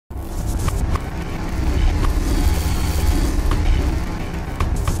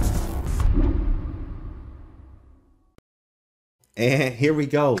and here we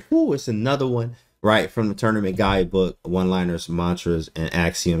go. Ooh, it's another one, right, from the tournament guidebook, one-liners, mantras, and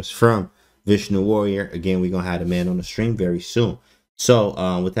axioms from Vishnu Warrior. Again, we're going to have the man on the stream very soon.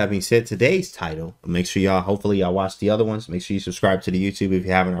 So with that being said, today's title, make sure y'all, hopefully y'all watch the other ones. Make sure you subscribe to the YouTube if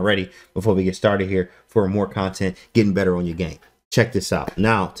you haven't already before we get started here for more content, getting better on your game. Check this out.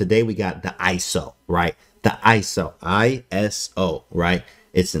 Now, today we got the ISO, right? The ISO, I-S-O, right?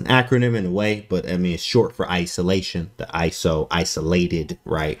 It's an acronym in a way, but I mean, it's short for isolation. The ISO, isolated,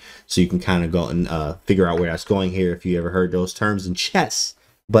 right? So you can kind of go and figure out where that's going here if you ever heard those terms in chess.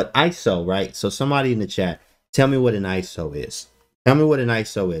 But ISO, right? So somebody in the chat, tell me what an ISO is. Tell me what an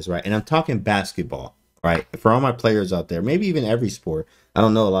ISO is, right? And I'm talking basketball, right? For all my players out there, maybe even every sport. I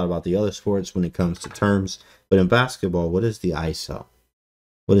don't know a lot about the other sports when it comes to terms, but in basketball, what is the ISO?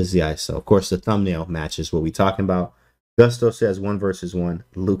 What is the ISO? Of course, the thumbnail matches what we're talking about. Gusto says 1 versus 1.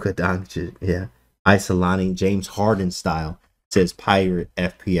 Luka Doncic, yeah. Isolani, James Harden style, says Pirate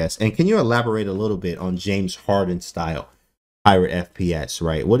FPS. And can you elaborate a little bit on James Harden style, Pirate FPS,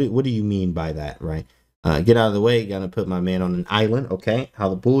 right? What do you mean by that, right? Get out of the way. Gonna put my man on an island, okay? How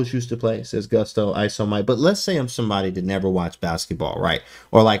the Bulls used to play, says Gusto, ISO Mike. But let's say I'm somebody that never watched basketball, right?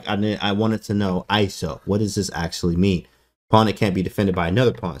 Or like I wanted to know ISO. What does this actually mean? Pawn that can't be defended by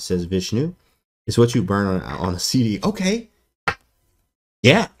another pawn, says Vishnu. It's what you burn on a CD. Okay.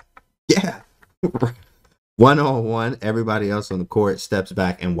 Yeah. 1-on-1. Everybody else on the court steps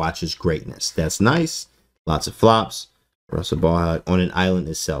back and watches greatness. That's nice. Lots of flops. Russell Ball on an island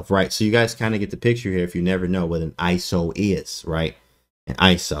itself, right? So you guys kind of get the picture here if you never know what an ISO is, right? An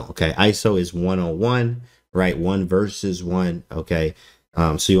ISO, okay? ISO is 1-on-1, right? 1 versus 1, okay?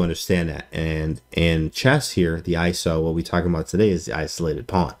 So you understand that. And in chess here, the ISO, what we're talking about today is the isolated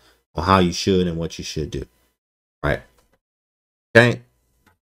pawn, on how you should and what you should do, right? Okay.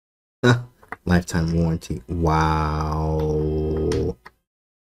 Lifetime warranty. Wow.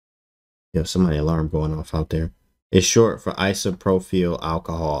 Yo, somebody alarm going off out there. It's short for isopropyl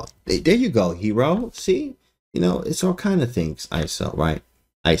alcohol. There you go, hero. See, you know, it's all kind of things. ISO, right?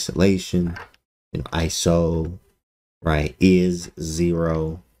 Isolation, you know, ISO, right? Is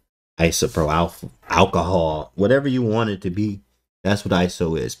 0, isopropyl alcohol, whatever you want it to be. That's what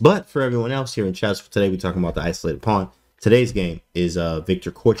ISO is. But for everyone else here in chat, today we're talking about the isolated pawn. Today's game is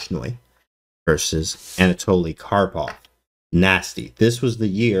Viktor Kortchnoi versus Anatoly Karpov. Nasty. This was the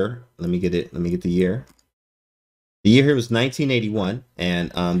year. Let me get it. Let me get the year. The year here was 1981,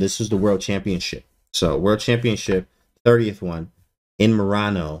 and this was the World Championship. So World Championship, 30th one in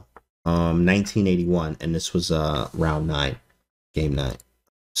Murano, 1981, and this was round 9, game 9.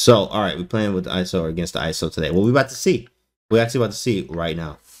 So, all right, we're playing with the ISO or against the ISO today. Well, we're about to see. We're actually about to see right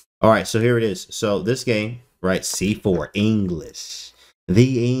now. All right, so here it is. So this game, right, C4, English.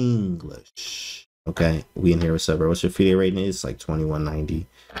 The English. Okay, we in here with Subber. What's your FIDE rating? It's like 2190,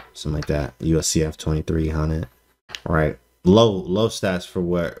 something like that. USCF 2300. Right, low stats for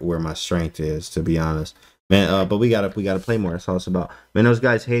where my strength is, to be honest, man. But we gotta play more. That's all it's about, man. Those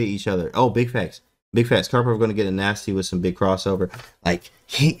guys hated each other. Oh, big facts. Karpov gonna get a nasty with some big crossover, like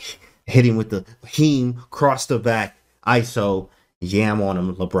hit him with the cross the back ISO, yam on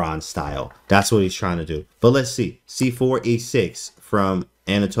him LeBron style. That's what he's trying to do. But let's see. C4 E6 from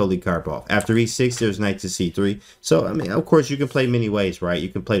Anatoly Karpov. After E6, there's knight to C3. So I mean, of course, you can play many ways, right? You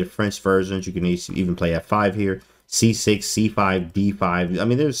can play the French versions. You can even play F5 here. C6, C5, D5. I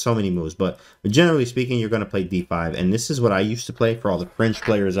mean, there's so many moves, but generally speaking, you're going to play D5. And this is what I used to play for all the French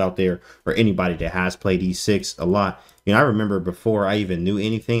players out there, or anybody that has played E6 a lot. You know, I remember before I even knew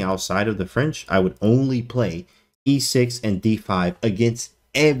anything outside of the French, I would only play E6 and D5 against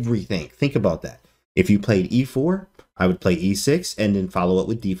everything. Think about that. If you played E4, I would play E6 and then follow up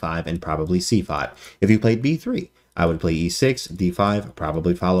with D5 and probably C5. If you played B3, I would play E6, D5,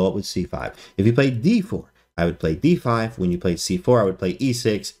 probably follow up with C5. If you played D4, I would play D5. When you played C4, I would play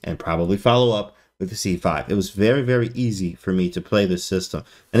E6 and probably follow up with the C5. It was very, very easy for me to play this system.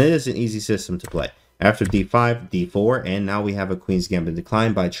 And it is an easy system to play. After D5, D4, and now we have a Queen's Gambit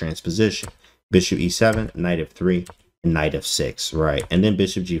decline by transposition. Bishop E7, Knight F3, and Knight F6, right? And then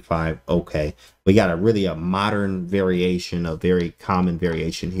Bishop G5, okay. We got a modern variation, a very common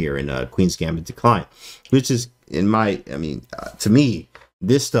variation here in Queen's Gambit decline, which is, to me,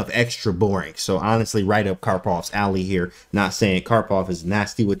 this stuff extra boring. So honestly, right up Karpov's alley here. Not saying Karpov is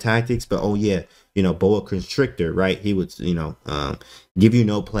nasty with tactics, but oh yeah, you know, boa constrictor, right? He would, you know, give you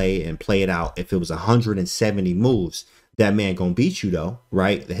no play and play it out. If it was 170 moves, that man gonna beat you though,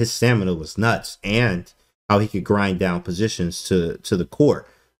 right? His stamina was nuts, and how he could grind down positions to the core,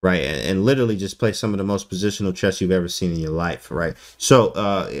 right? And literally just play some of the most positional chess you've ever seen in your life, right?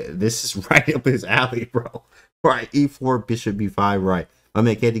 So this is right up his alley, bro. Right, e4, bishop b5, right. My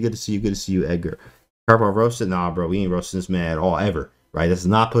man, Katie, good to see you, Edgar. Karpov roasted? Nah, bro, we ain't roasting this man at all, ever. Right, let's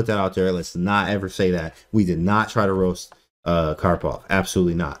not put that out there. Let's not ever say that. We did not try to roast Karpov.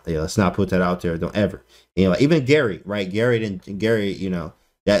 Absolutely not. Yeah, let's not put that out there. Don't ever. You know, even Gary, right? Gary, you know,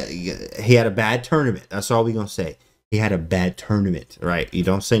 that he had a bad tournament. That's all we gonna say. He had a bad tournament, right? You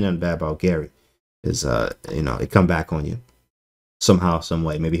don't say nothing bad about Gary. Because you know, it come back on you somehow, some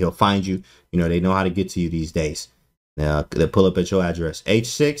way. Maybe he'll find you. You know, they know how to get to you these days. Now they pull up at your address.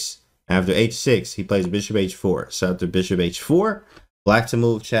 H6. After H6, he plays bishop H4. So after bishop H4, black to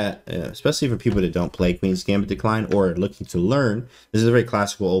move, chat, especially for people that don't play Queen's Gambit Decline or are looking to learn. This is a very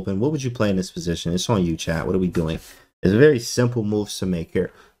classical open. What would you play in this position? It's on you, chat. What are we doing? It's a very simple moves to make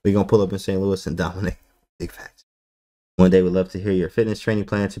here. We're going to pull up in St. Louis and dominate. Big facts. One day we'd love to hear your fitness training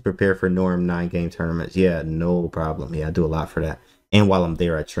plan to prepare for Norm 9-game tournaments. Yeah, no problem. Yeah, I do a lot for that. And while I'm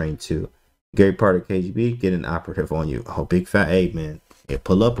there, I train too. Gary Parter, KGB, get an operative on you. Oh, big fat. Hey, man. Yeah,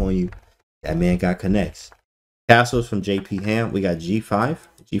 pull up on you. That man got connects. Castles from JP Ham. We got G5.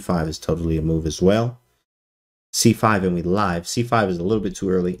 G5 is totally a move as well. C5 and we live. C5 is a little bit too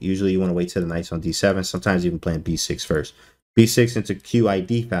early. Usually you want to wait till the knight's on D7. Sometimes even playing B6 first. B6 into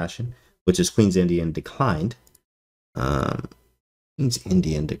QID fashion, which is Queen's Indian declined. Queen's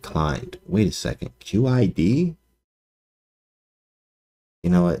Indian declined. Wait a second. QID? You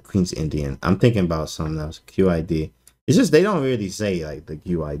know what? Queen's Indian. I'm thinking about something else. QID. It's just they don't really say like the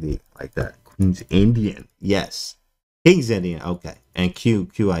QID like that. Queen's Indian. Yes. King's Indian. Okay. And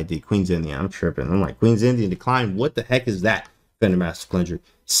QID. Queen's Indian. I'm tripping. I'm like, Queen's Indian decline. What the heck is that? Fender Master Splendour.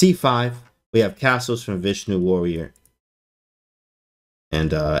 C5. We have castles from Vishnu Warrior.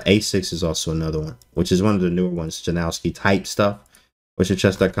 And A6 is also another one, which is one of the newer ones. Janowski type stuff.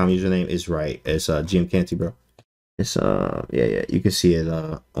 WhatYourChess.com username is right. It's GM Canty, bro. It's yeah, you can see it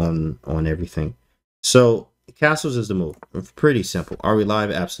on everything. So castles is the move. Pretty simple. Are we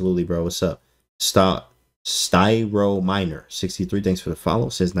live? Absolutely, bro. What's up? Styro Minor 63. Thanks for the follow.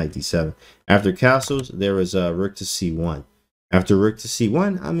 Says knight D7. After castles, there is rook to C1. After rook to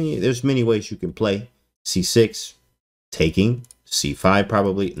C1, I mean, there's many ways you can play. C6, taking. C5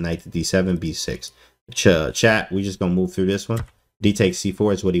 probably. Knight to D7, B6. Chat, we just gonna move through this one. D takes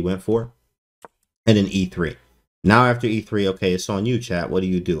C4 is what he went for. And then E3. Now after E3, okay, it's on you, chat. What do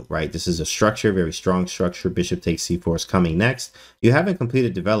you do, right? This is a structure, very strong structure. Bishop takes C4 is coming next. You haven't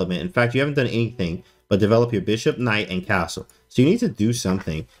completed development. In fact, you haven't done anything but develop your bishop, knight, and castle. So you need to do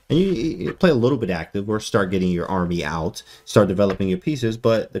something. And you play a little bit active or start getting your army out, start developing your pieces.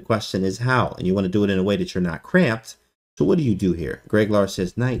 But the question is how? And you want to do it in a way that you're not cramped. So what do you do here? Greg Lars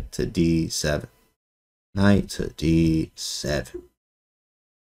says knight to D7. Knight to D7. You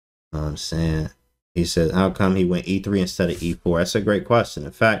know what I'm saying? He says, how come he went E3 instead of E4? That's a great question.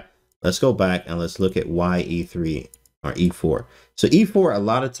 In fact, let's go back and let's look at why E3 or E4. So E4, a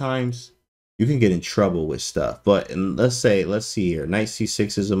lot of times you can get in trouble with stuff. But let's see here. Knight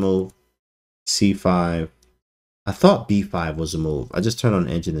C6 is a move. C5. I thought B5 was a move. I just turned on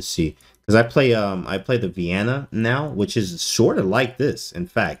engine to see. Because I play the Vienna now, which is sort of like this, in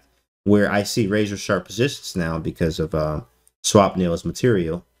fact, where I see razor sharp positions now because of Swap Neil's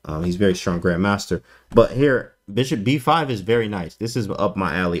material. He's very strong grandmaster. But here, bishop b5 is very nice. This is up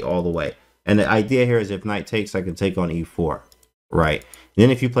my alley all the way. And the idea here is if knight takes, I can take on e4. Right. And then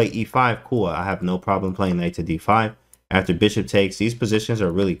if you play e5, cool. I have no problem playing knight to d5. After bishop takes, these positions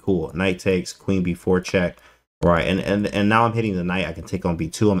are really cool. Knight takes, queen b4 check. Right. And now I'm hitting the knight. I can take on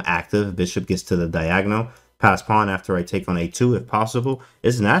b2. I'm active. Bishop gets to the diagonal. Pass pawn after I take on a2 if possible.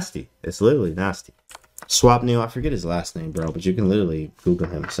 It's nasty. It's literally nasty. Swap Neil, I forget his last name, bro, but you can literally Google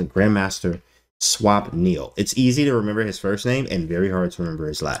him. It's like Grandmaster Swap Neil. It's easy to remember his first name and very hard to remember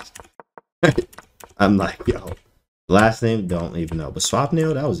his last. I'm like, yo, last name, don't even know. But Swap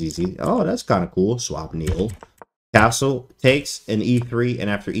Neil, that was easy. Oh, that's kind of cool. Swap Neil. Castle takes an E3, and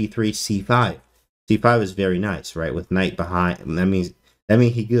after E3, C5. C5 is very nice, right? With knight behind. That means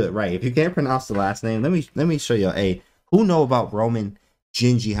he good, right? If you can't pronounce the last name, let me show you who know about Roman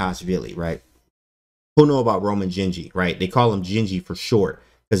Gingy, right? Who know about Roman Gingy, right? They call him Gingy for short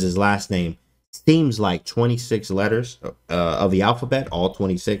because his last name seems like 26 letters of the alphabet, all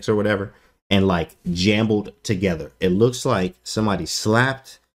 26 or whatever, and like jumbled together. It looks like somebody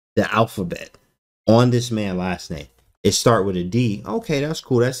slapped the alphabet on this man's last name. It start with a D. Okay, that's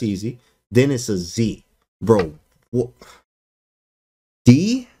cool. That's easy. Then it's a Z. Bro, what?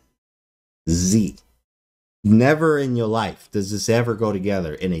 D? Z. Never in your life does this ever go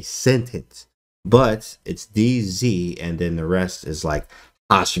together in a sentence. But it's DZ, and then the rest is like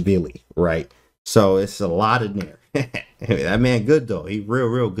Ashvili, right? So it's a lot in there. That man good, though. He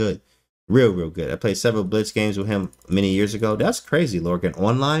real good. Real good. I played several Blitz games with him many years ago. That's crazy, Lorgan.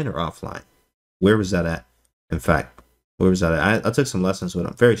 Online or offline? Where was that at? In fact, where was that at? I took some lessons with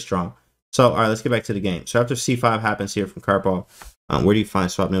him. Very strong. So, all right, let's get back to the game. So after C5 happens here from Karpov, where do you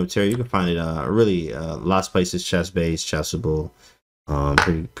find swap no material? You can find it really lots of places, chess base, chessable,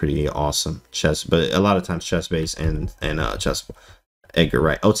 pretty awesome chess, but a lot of times chess base and chessable. Edgar,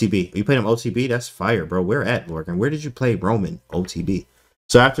 right? OTB. You played him OTB? That's fire, bro. Where at, Morgan? Where did you play Roman OTB?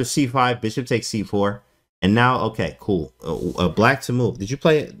 So after C5, bishop takes C4. And now, okay, cool. Black to move. Did you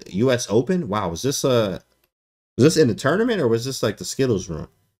play US Open? Wow, was this in the tournament or was this like the Skittles room?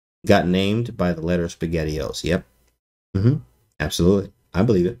 Got named by the letter SpaghettiOs. Yep. Absolutely. I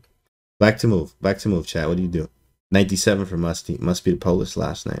believe it. Black to move. Black to move, chat. What do you do? 97 for Musty. Must be the Polish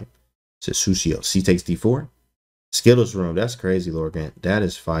last name. Says Susio. C takes D4. Skittles room. That's crazy, Lorgan. That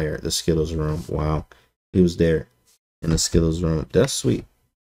is fire. The Skittles room. Wow. He was there in the Skittles room. That's sweet.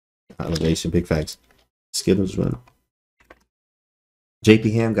 Elevation. Big facts. Skittles room.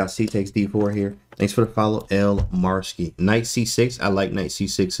 JP Ham got C takes D4 here. Thanks for the follow, L Marsky. Knight C6. I like Knight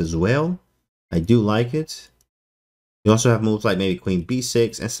C6 as well. I do like it. You also have moves like maybe Queen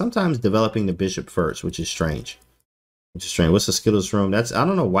B6 and sometimes developing the bishop first, which is strange. What's the Skittles room? I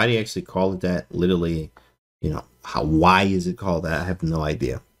don't know why they actually call it that. Literally, why is it called that? I have no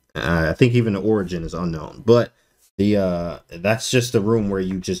idea. I think even the origin is unknown. But that's just a room where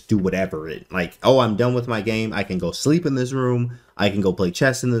you just do whatever. Oh, I'm done with my game. I can go sleep in this room. I can go play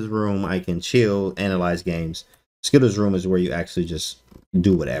chess in this room. I can chill, analyze games. Skittles room is where you actually just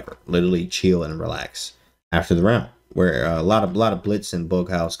do whatever. Literally chill and relax after the round. Where a lot of blitz and bug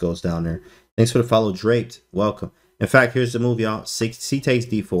house goes down there. Thanks for the follow, Draped. Welcome. In fact, here's the move, y'all. C takes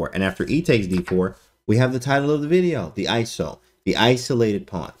D4, and after E takes D4, we have the title of the video, the ISO, the isolated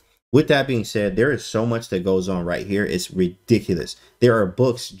pawn. With that being said, there is so much that goes on right here. It's ridiculous. There are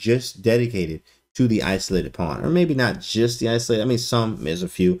books just dedicated to the isolated pawn, or maybe not just the isolated. I mean, there's a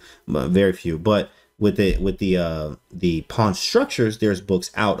few, but very few. But with the pawn structures, there's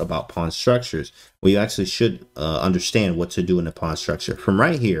books out about pawn structures where you actually should understand what to do in the pawn structure. From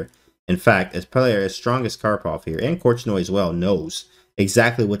right here, in fact, a player as strong as Karpov here, and Kortchnoi as well, knows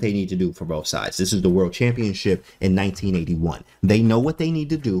exactly what they need to do for both sides. This is the World Championship in 1981. They know what they need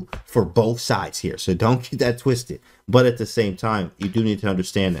to do for both sides here, so don't get that twisted. But at the same time, you do need to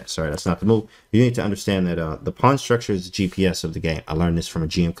understand that. Sorry, that's not the move. You need to understand that the pawn structure is the GPS of the game. I learned this from a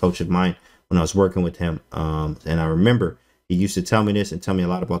GM coach of mine when I was working with him, and I remember he used to tell me this and tell me a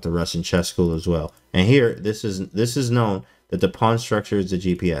lot about the Russian chess school as well. And here, this is known that the pawn structure is the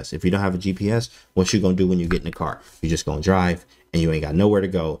GPS. If you don't have a GPS, what you gonna do when you get in the car? You're just gonna drive and you ain't got nowhere to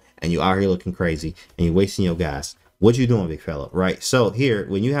go and you out here looking crazy and you're wasting your gas. What you doing, big fella? Right? So here,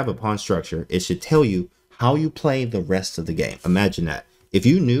 when you have a pawn structure, it should tell you how you play the rest of the game. Imagine that. If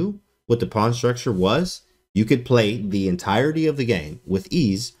you knew what the pawn structure was, you could play the entirety of the game with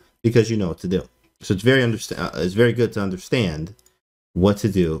ease because you know what to do. So it's very good to understand what to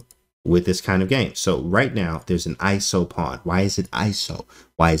do with this kind of game. So right now there's an ISO pawn. Why is it ISO?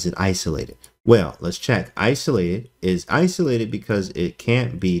 Why is it isolated? Well, let's check. Isolated is isolated because it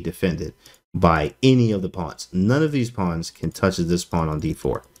can't be defended by any of the pawns. None of these pawns can touch this pawn on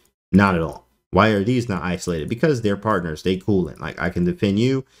D4. Not at all. Why are these not isolated? Because they're partners. They cooling. Like, I can defend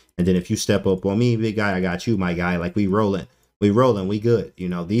you, and then if you step up on me, big guy, I got you, my guy. Like, we rolling, we good.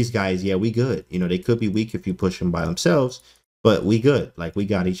 These guys, yeah, we good. They could be weak if you push them by themselves, but we good. Like, we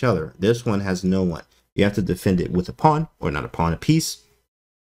got each other. This one has no one. You have to defend it with a pawn, or not a pawn, a piece,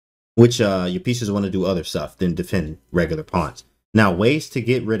 which your pieces want to do other stuff than defend regular pawns. Now, ways to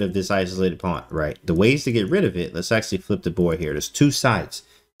get rid of this isolated pawn, right? The ways to get rid of it, let's actually flip the board here. There's two sides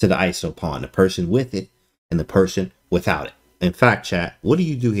to the ISO pawn, the person with it and the person without it. In fact, chat, what do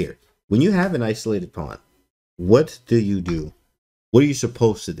you do here? When you have an isolated pawn, what do you do? What are you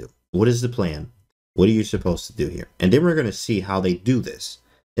supposed to do? What is the plan? What are you supposed to do here? And then we're going to see how they do this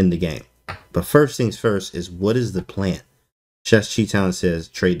in the game. But first things first is, what is the plan? Chess Cheetown says,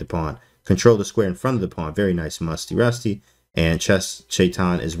 trade the pawn. Control the square in front of the pawn. Very nice, Musty Rusty. And Chess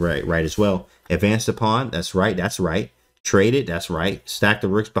Cheetown is right as well. Advance the pawn. That's right. That's right. Trade it. That's right. Stack the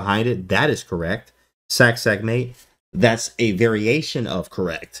rooks behind it. That is correct. Sack, mate. That's a variation of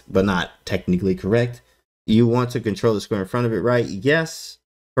correct, but not technically correct. You want to control the square in front of it, right? Yes,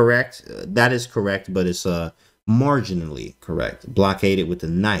 correct. That is correct, but it's marginally correct. Blockade it with the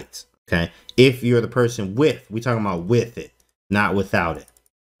knight. Okay. If you're the person with, we're talking about with it, not without it.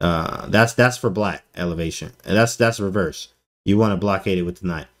 That's for black elevation. And that's reverse. You want to blockade it with the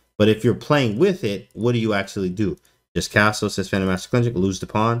knight. But if you're playing with it, what do you actually do? Just castle, says Phantom Master Clinchick, lose the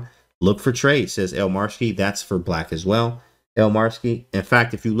pawn. Look for trade, says El Marsky. That's for black as well. Elmarsky. In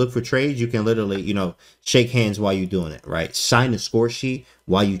fact, if you look for trades, you can literally, you know, shake hands while you're doing it, right? Sign the score sheet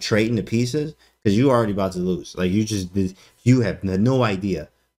while you trading the pieces because you already about to lose. Like you have no idea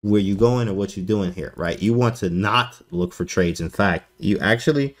where you're going or what you're doing here, right? You want to not look for trades. In fact, you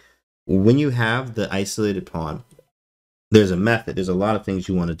actually, when you have the isolated pawn, there's a method. There's a lot of things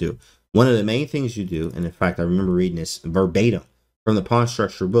you want to do. One of the main things you do, and in fact, I remember reading this verbatim from the pawn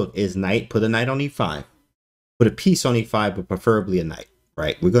structure book, is knight. Put a knight on e5. Put a piece on e5, but preferably a knight,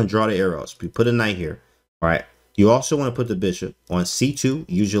 right? We're going to draw the arrows. We put a knight here, all right? You also want to put the bishop on c2,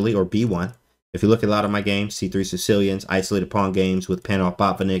 usually, or b1. If you look at a lot of my games, c3 Sicilians, isolated pawn games with Panov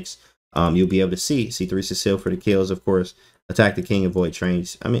Botvinniks, you'll be able to see c3 Sicil for the kills, of course. Attack the king, avoid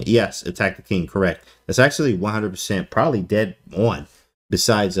trains. I mean, yes, attack the king, correct. That's actually 100% probably dead on,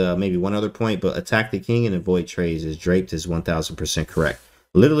 besides maybe one other point, but attack the king and avoid trades is draped is 1000% correct.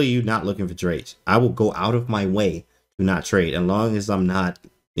 Literally, you're not looking for trades. I will go out of my way to not trade. As long as I'm not,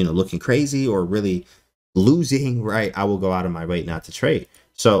 you know, looking crazy or really losing, right, I will go out of my way not to trade.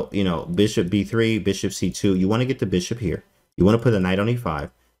 So, you know, bishop b3, bishop c2, you want to get the bishop here. You want to put a knight on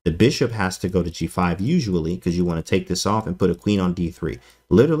e5. The bishop has to go to g5 usually because you want to take this off and put a queen on d3.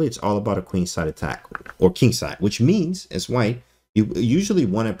 Literally, it's all about a queenside attack or kingside, which means, as white, you usually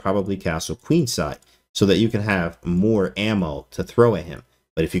want to probably castle queenside so that you can have more ammo to throw at him.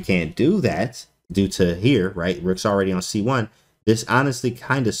 But if you can't do that due to here, right, rook's already on c1, this honestly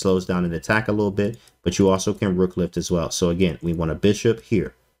kind of slows down an attack a little bit, but you also can rook lift as well. So again, we want a bishop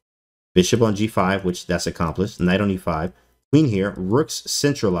here. Bishop on g5, which that's accomplished. Knight on e5. Queen here, rook's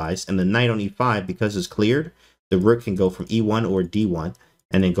centralized, and the knight on e5, because it's cleared, the rook can go from e1 or d1,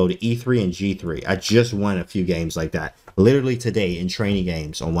 and then go to e3 and g3. I just won a few games like that. Literally today in training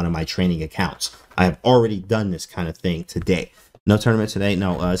games on one of my training accounts. I have already done this kind of thing today. No tournament today.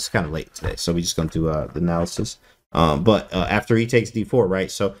 No, it's kind of late today, so we're just going to do the analysis. But after he takes d4,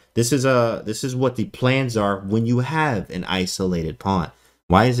 right? So this is what the plans are when you have an isolated pawn.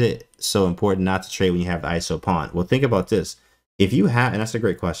 Why is it so important not to trade when you have the ISO pawn? Well, think about this. If you have, and that's a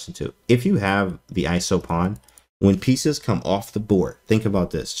great question too. If you have the ISO pawn, when pieces come off the board, think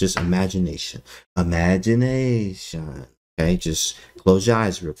about this. Just imagination. Imagination. Okay, just close your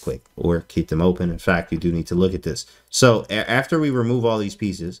eyes real quick or keep them open. In fact, you do need to look at this. So after we remove all these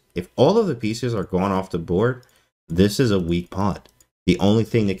pieces, if all of the pieces are gone off the board, this is a weak pawn. The only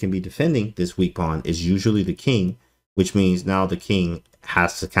thing that can be defending this weak pawn is usually the king, which means now the king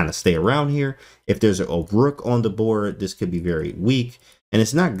has to kind of stay around here. If there's a rook on the board, this could be very weak. And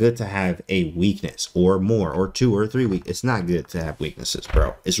it's not good to have a weakness or more or 2 or 3 weak. It's not good to have weaknesses,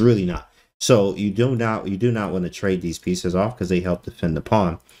 bro. It's really not. So you do not want to trade these pieces off because they help defend the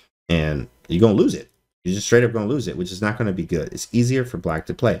pawn, and you're going to lose it. You're just straight up going to lose it, which is not going to be good. It's easier for black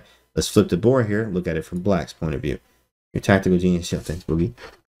to play. Let's flip the board here. Look at it from black's point of view. Your tactical genius. Yeah, thanks, Boogie.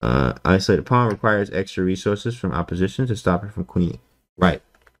 Isolated pawn requires extra resources from opposition to stop it from queening. Right.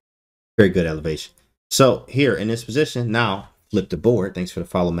 Very good elevation. So here in this position, now flip the board. Thanks for the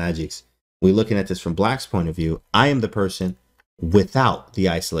follow magics. We're looking at this from black's point of view. I am the person without the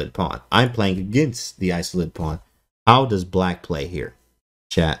isolated pawn. I'm playing against the isolated pawn. How does black play here?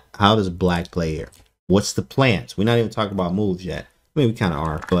 Chat. How does black play here? What's the plans? We're not even talking about moves yet. I mean, we kind of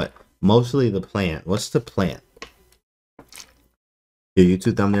are, but mostly the plan. What's the plan? Your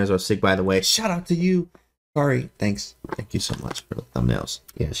YouTube thumbnails are sick, by the way. Shout out to you. Sorry. Thanks. Thank you so much for the thumbnails.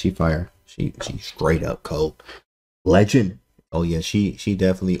 Yeah, she fire. She straight up cold. Legend. Oh yeah, she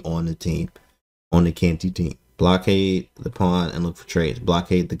definitely on the team. On the Canty team. Blockade the pawn and look for trades.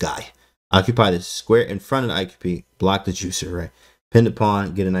 Blockade the guy. Occupy the square in front of the IQP. Block the juicer, right? Pin the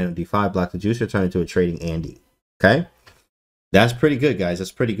pawn, get a knight on d5, block the juicer, turn into a trading Andy. Okay? That's pretty good, guys.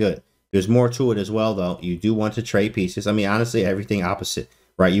 That's pretty good. There's more to it as well, though. You do want to trade pieces. I mean, honestly, everything opposite,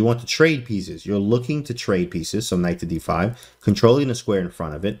 right? You want to trade pieces. You're looking to trade pieces. So knight to d5, controlling the square in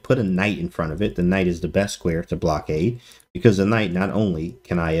front of it. Put a knight in front of it. The knight is the best square to blockade because the knight, not only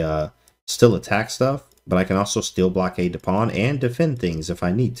can I still attack stuff, but I can also still blockade the pawn and defend things if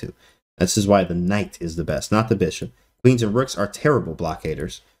I need to. This is why the knight is the best, not the bishop. Queens and rooks are terrible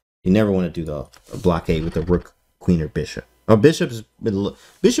blockaders. You never want to do the blockade with the rook, queen, or bishop.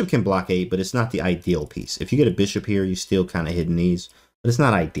 Bishop can blockade, but it's not the ideal piece. If you get a bishop here, you still kind of hidden these, but it's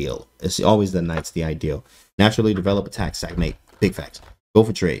not ideal. It's always the knight's the ideal. Naturally develop attack, stagnate. Big facts. Go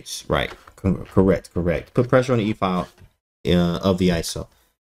for trades. Right. Correct. Put pressure on the e-file of the ISO.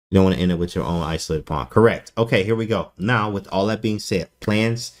 You don't want to end it with your own isolated pawn. Correct. Okay, here we go. Now, with all that being said,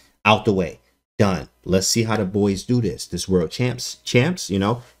 plans out the way. Done. Let's see how the boys do this. This world champs, you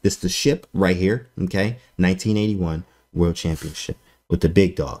know, this the ship right here. Okay. 1981 World Championship. with the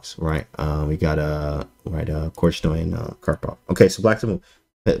big dogs, right? We got Kortchnoi and Karpov. Okay, so black to move.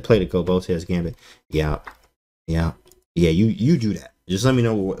 Play to go both heads Gambit. Yeah, yeah, yeah. You do that. Just let me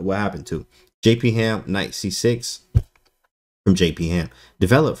know what happened to JP Ham. Knight C6 from JP Ham.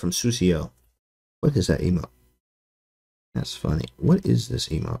 Developed from Susio. What is that emote? That's funny. What is this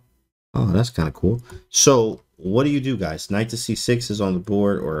emote? Oh, that's kind of cool. So what do you do, guys? Knight to C6 is on the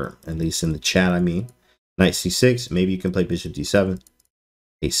board, or at least in the chat, I mean. Knight C6. Maybe you can play Bishop D7.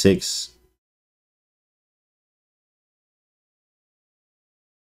 A6.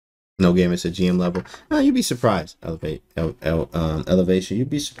 No game, it's a GM level. You'd be surprised. Elevation, you'd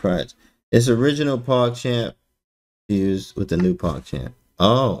be surprised. It's original PogChamp fused with the new PogChamp.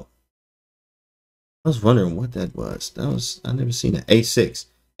 Oh. I was wondering what that was. I never seen it. A6.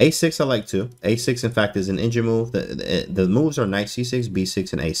 A6 I like too. A6 in fact is an engine move. The moves are Knight C6,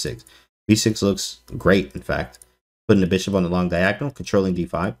 B6, and A6. B6 looks great, in fact. Putting the bishop on the long diagonal, controlling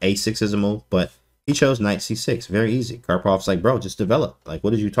D5. A6 is a move, but he chose Knight C6. Very easy. Karpov's like, bro, just develop. Like,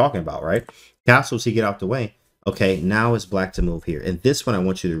 what are you talking about, right? Castles, he get out the way. Okay, now it's black to move here. And this one, I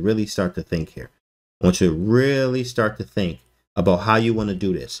want you to really start to think here. I want you to really start to think about how you want to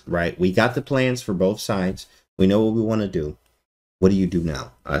do this, right? We got the plans for both sides. We know what we want to do. What do you do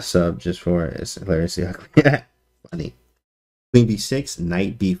now? I sub just for it's hilarious. Funny. Queen B6,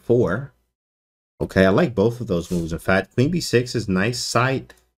 Knight B4. Okay, I like both of those moves. In fact, Queen B6 is nice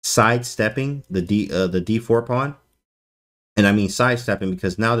sidestepping the D4 pawn. And I mean sidestepping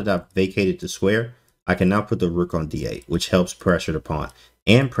because now that I've vacated the square, I can now put the rook on D8, which helps pressure the pawn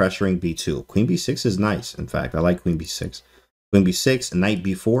and pressuring B2. Queen B6 is nice. In fact, I like Queen B6. Queen B6, Knight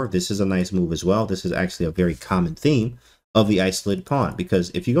B4. This is a nice move as well. This is actually a very common theme of the isolated pawn, because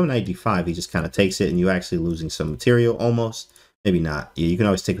if you go Knight D5, he just kind of takes it and you're actually losing some material almost. Maybe not. You can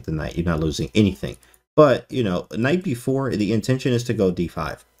always take with the knight. You're not losing anything. But, you know, Knight B4, the intention is to go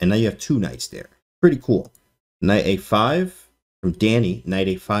D5. And now you have two knights there. Pretty cool. Knight A5 from Danny. Knight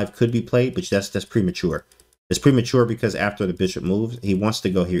A5 could be played, but that's premature. It's premature because after the bishop moves, he wants to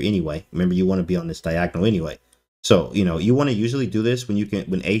go here anyway. Remember, you want to be on this diagonal anyway. So, you know, you want to usually do this when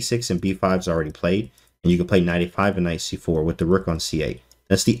A6 and B5 is already played. And you can play Knight A5 and Knight C4 with the rook on C8.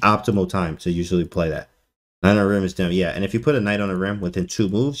 That's the optimal time to usually play that. Knight on a rim is down. Yeah, and if you put a knight on a rim within 2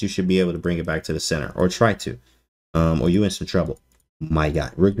 moves, you should be able to bring it back to the center. Or try to. Or you in some trouble. My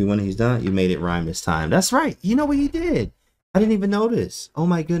God. Rook B1, he's done. You made it rhyme this time. That's right. You know what he did. I didn't even notice. Oh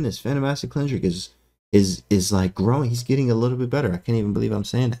my goodness. Phantom Master Cleansrick is like growing. He's getting a little bit better. I can't even believe I'm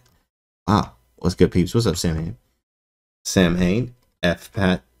saying that. Wow. What's good, peeps? What's up, Sam Hain? Sam Hain. F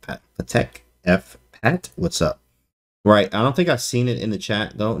Pat Patek. F Pat. What's up? Right. I don't think I've seen it in the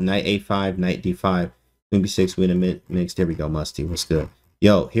chat though. Knight A5, Knight D5. Queen B6 win a mix. There we go, Musty. What's good?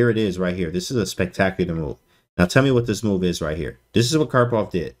 Yo, here it is right here. This is a spectacular move. Now tell me what this move is right here. This is what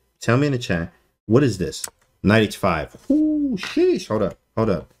Karpov did. Tell me in the chat. What is this? Knight H5. Ooh, sheesh. Hold up. Hold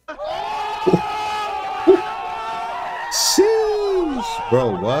up. Ooh. Ooh. Sheesh.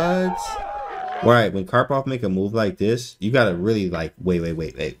 Bro, what? Right, when Karpov make a move like this, you gotta really like,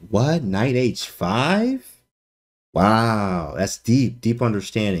 wait. What? Knight H5? Wow, that's deep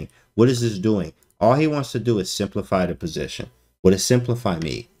understanding. What is this doing? All he wants to do is simplify the position. What does simplify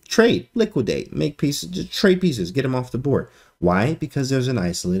mean? Trade, liquidate, make pieces, just trade pieces, get them off the board. Why? Because there's an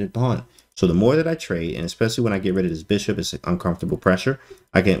isolated pawn. So the more that I trade, and especially when I get rid of this bishop, it's uncomfortable pressure.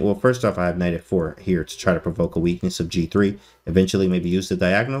 I can, well, first off, I have Knight F4 here to try to provoke a weakness of G3. Eventually, maybe use the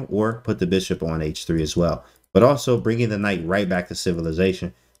diagonal or put the bishop on H3 as well. But also bringing the knight right back to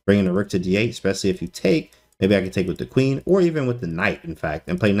civilization, bringing the rook to D8, especially if you take. Maybe I can take with the queen or even with the knight, in fact,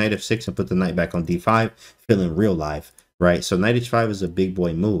 and play Knight F6 and put the knight back on D5, feeling real live, right? So Knight H5 is a big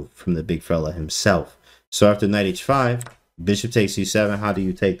boy move from the big fella himself. So after Knight H5, Bishop takes C7. How do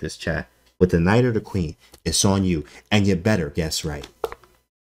you take this, chat? With the knight or the queen? It's on you. And you better guess right.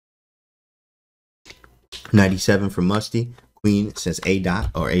 Knight E7 for Musty. Queen says A dot,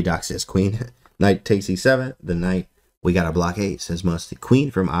 or A dot says queen. Knight takes E7. The knight, we got a blockade, says Musty.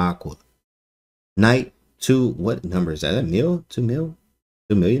 Queen from Aqua. Knight. What number is that? A mil? 2 mil?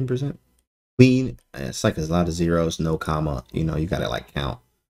 2 million%? Queen, it's like a lot of zeros, no comma. You know, you gotta like count.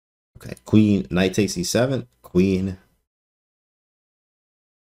 Okay, queen, knight takes E7, queen.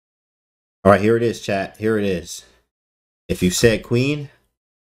 All right, here it is, chat. Here it is. If you said queen,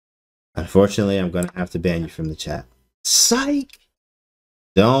 unfortunately, I'm gonna have to ban you from the chat. Psych!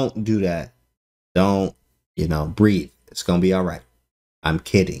 Don't do that. Don't, you know, breathe. It's gonna be all right. I'm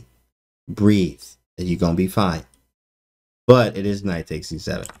kidding. Breathe. You're gonna be fine. But it is knight takes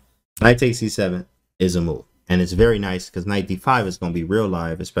C7. Knight takes C7 is a move, and it's very nice because knight D5 is gonna be real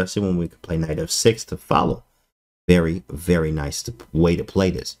live, especially when we can play knight F6 to follow. Very, very nice way to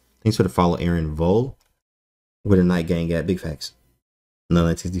play this. Thanks for the follow, Aaron Vole. Where the night gang at? Big facts. No,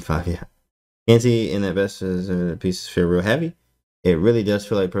 1965, yeah. Anti in that best pieces feel real heavy. It really does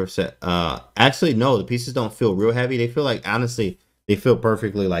feel like perfect set. Actually, no, the pieces don't feel real heavy. They feel like, honestly, they feel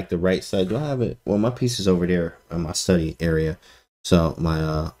perfectly like the right side. Do I have it? Well, my piece is over there in my study area. So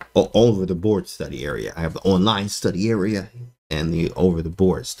my over the board study area. I have the online study area and the over the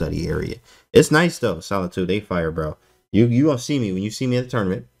board study area. It's nice though. Solitude, they fire, bro. You will see me when you see me at the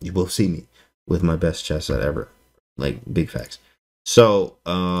tournament. You will see me with my best chess set ever. Like big facts. So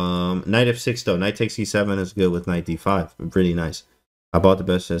knight f6 though. Knight takes e7 is good with knight d5. Pretty nice. I bought the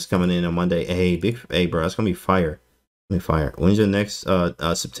best chess coming in on Monday. Hey, bro, that's gonna be fire. Fire. When's your next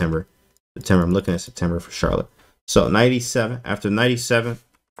September? September. I'm looking at September for Charlotte. So 97. After 97,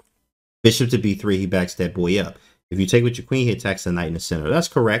 bishop to b3, he backs that boy up. If you take with your queen, he attacks the knight in the center. That's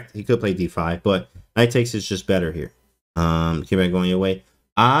correct. He could play d5, but knight takes is just better here. Keep on going your way.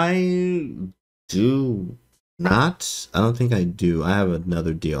 I do not. I don't think I do. I have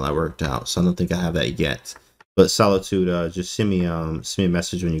another deal I worked out, so I don't think I have that yet. But Solitude, just send me a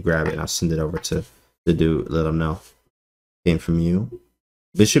message when you grab it, and I'll send it over to the dude. Let him know. Came from you.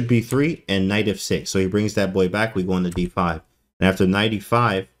 Bishop b3 and knight f6. So he brings that boy back. We go into d5. And after knight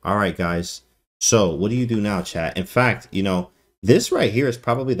e5, all right, guys. So what do you do now, chat? In fact, you know, this right here is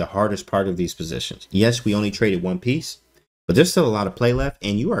probably the hardest part of these positions. Yes, we only traded one piece, but there's still a lot of play left,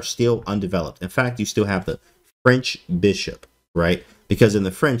 and you are still undeveloped. In fact, you still have the French bishop, right? Because in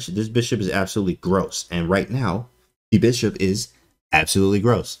the French, this bishop is absolutely gross. And right now, the bishop is absolutely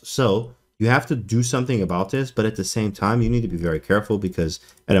gross. So you have to do something about this, but at the same time, you need to be very careful because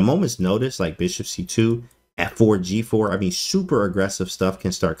at a moment's notice, like bishop c2, f4, g4, I mean, super aggressive stuff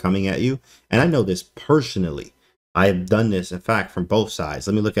can start coming at you. And I know this personally. I have done this, in fact, from both sides.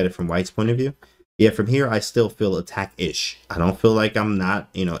 Let me look at it from White's point of view. Yeah, from here, I still feel attack-ish. I don't feel like I'm not,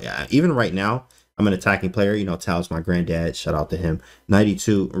 you know, even right now, I'm an attacking player. You know, Tal's my granddad. Shout out to him. Knight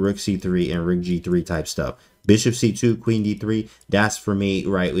e2, rook c3, and rook g3 type stuff. Bishop c2, queen d3. That's for me,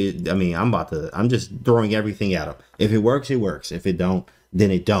 right? I mean, I'm just throwing everything at him. If it works, it works. If it don't, then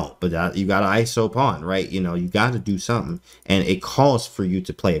it don't. But you got to ISO pawn, right? You know, you got to do something. And it calls for you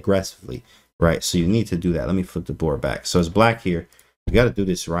to play aggressively, right? So you need to do that. Let me flip the board back. So it's black here. You got to do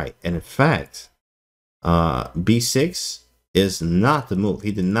this right. And in fact, b6 is not the move.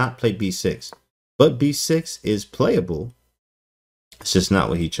 He did not play b6. But b6 is playable. It's just not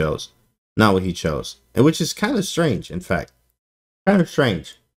what he chose. Not what he chose. And which is kind of strange, in fact. Kind of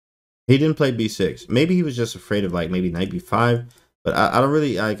strange. He didn't play b6. Maybe he was just afraid of, like, maybe knight b5. But I don't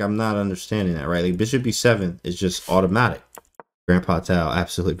really, like, I'm not understanding that, right? Like, bishop b7 is just automatic. Grandpa Tal,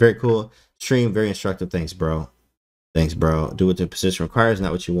 absolutely. Very cool. Stream, very instructive. Thanks, bro. Thanks, bro. Do what the position requires,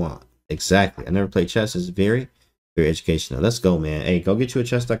 not what you want. Exactly. I never played chess. It's very, very educational. Let's go, man. Hey, go get you a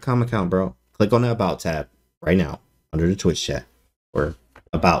chess.com account, bro. Click on the About tab right now under the Twitch chat or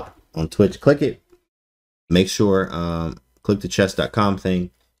About on Twitch. Click it. Make sure, click the chess.com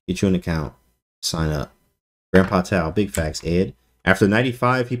thing. Get you an account. Sign up. Grandpa Tal, big facts, Ed. After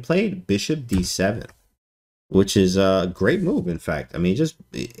 95, he played bishop d7, which is a great move, in fact. I mean, just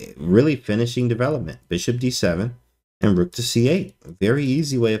really finishing development. Bishop d7 and rook to c8. Very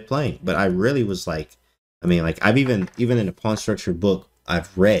easy way of playing. But I really was like, I mean, like, I've even in a pawn structure book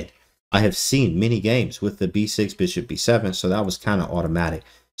I've read, I have seen many games with the b6, bishop b7, so that was kind of automatic.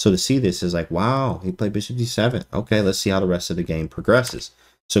 So to see this is like, wow, he played bishop d7. Okay, let's see how the rest of the game progresses.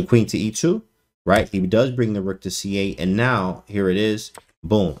 So queen to e2, right? He does bring the rook to c8, and now here it is.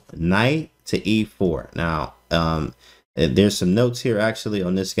 Boom, knight to e4. Now, there's some notes here actually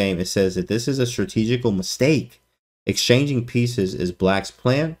on this game. It says that this is a strategical mistake. Exchanging pieces is black's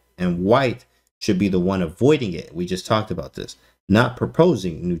plan, and white should be the one avoiding it. We just talked about this. Not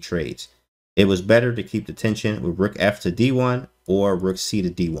proposing new trades. It was better to keep the tension with rook f to d1 or rook c to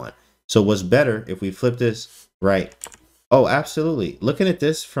d1. So what's better if we flip this, right? Oh, absolutely. Looking at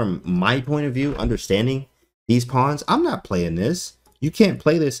this from my point of view, understanding these pawns, I'm not playing this. You can't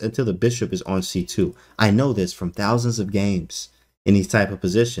play this until the bishop is on c2. I know this from thousands of games in these type of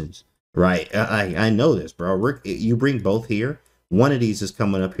positions, right? I know this, bro. Rook, you bring both here. One of these is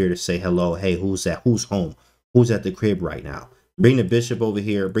coming up here to say hello. Hey, who's that? Who's home? Who's at the crib right now? Bring the bishop over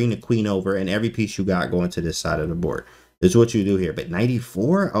here, bring the queen over, and every piece you got going to this side of the board. This is what you do here. But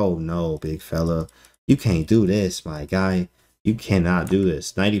 94? Oh, no, big fella. You can't do this, my guy. You cannot do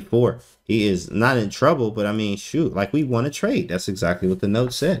this. 94. He is not in trouble, but I mean, shoot, like we want to trade. That's exactly what the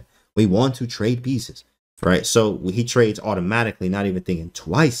note said. We want to trade pieces, right? So he trades automatically, not even thinking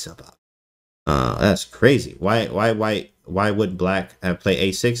twice about it. That's crazy. Why why would black play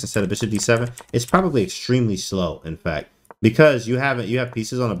a6 instead of bishop d7? It's probably extremely slow, in fact, because you have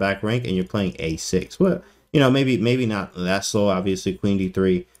pieces on the back rank and you're playing a6. Well, you know, maybe not that slow. Obviously, queen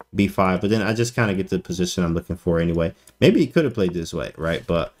d3, b5, but then I just kind of get the position I'm looking for anyway. Maybe he could have played this way, right?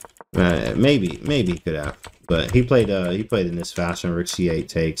 But maybe he could have. But he played in this fashion. Rook c8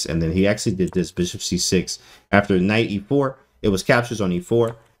 takes, and then he actually did this bishop c6 after knight e4. It was captures on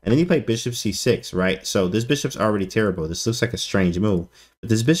e4. And then he played bishop c6, right? So this bishop's already terrible. This looks like a strange move. But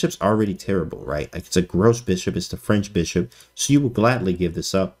this bishop's already terrible, right? Like, it's a gross bishop. It's the French bishop. So you will gladly give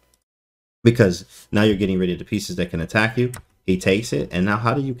this up because now you're getting rid of the pieces that can attack you. He takes it. And now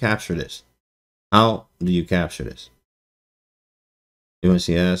how do you capture this? How do you capture this? You want to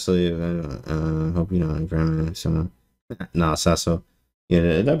see Ashley? Hope you don't grab someone. Nah, Sasso.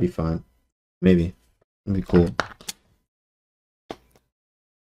 Yeah, that'd be fine. Maybe. That'd be cool.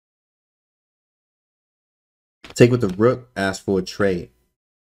 Take with the rook, ask for a trade.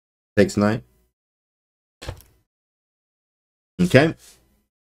 Takes knight. Okay.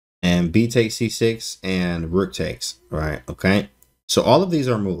 And b takes c6 and rook takes. Right. Okay. So all of these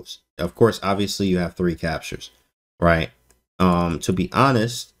are moves. Of course, obviously you have 3 captures. Right. To be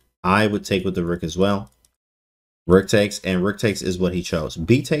honest, I would take with the rook as well. Rook takes, and rook takes is what he chose.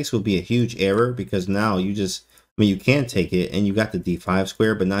 B takes would be a huge error because now you just, I mean, you can take it and you got the d5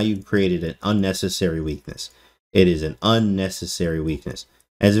 square, but now you've created an unnecessary weakness. It is an unnecessary weakness.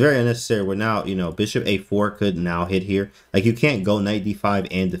 And it's very unnecessary where now, you know, bishop a4 could now hit here. Like, you can't go knight d5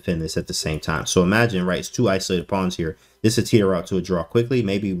 and defend this at the same time. So imagine, right, it's 2 isolated pawns here. This is teeter out to a draw quickly.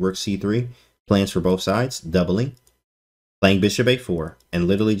 Maybe rook c3, plans for both sides, doubling, playing bishop a4, and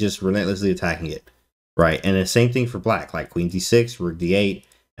literally just relentlessly attacking it, right? And the same thing for black, like queen d6, rook d8,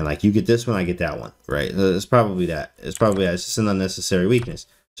 and like you get this one, I get that one, right? It's probably that. It's probably that. It's just an unnecessary weakness.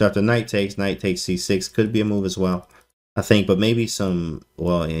 So after knight takes c6 could be a move as well, I think, but maybe some,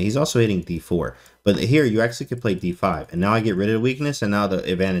 well, yeah, he's also hitting d4. But here you actually could play d5, and now I get rid of the weakness, and now the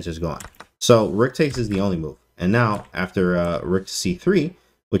advantage is gone. So rook takes is the only move. And now after rook to c3,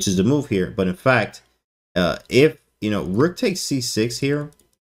 which is the move here, but in fact, if, you know, rook takes c6 here,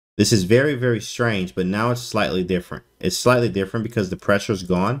 this is very, very strange, but now it's slightly different. It's slightly different because the pressure's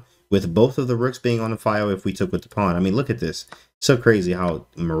gone with both of the rooks being on the file if we took with the pawn. I mean, look at this. It's so crazy how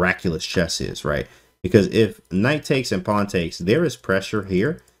miraculous chess is, right? Because if knight takes and pawn takes, there is pressure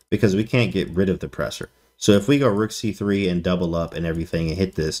here because we can't get rid of the pressure. So if we go rook c3 and double up and everything and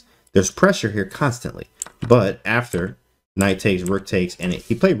hit this, there's pressure here constantly. But after knight takes, rook takes, and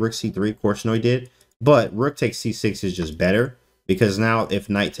he played rook c3, Kortchnoi did, but rook takes c6 is just better because now if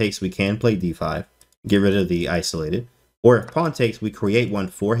knight takes, we can play d5, get rid of the isolated, or if pawn takes, we create one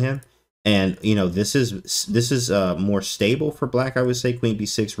for him. And you know, this is more stable for black, I would say. Queen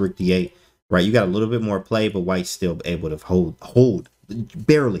b6, rook d8, right? You got a little bit more play, but white's still able to hold,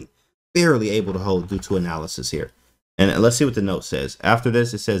 barely able to hold due to analysis here. And let's see what the note says. After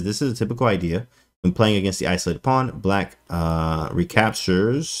this, it says, this is a typical idea when playing against the isolated pawn. Black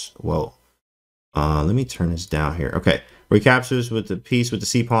recaptures, well, let me turn this down here. Okay, recaptures with the piece with the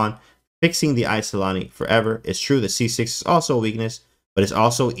c pawn, fixing the isolani forever. It's true that c6 is also a weakness, but it's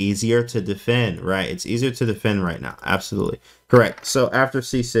also easier to defend, right? It's easier to defend right now. Absolutely correct. So after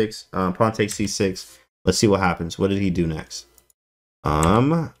c6, pawn takes c6. Let's see what happens. What did he do next?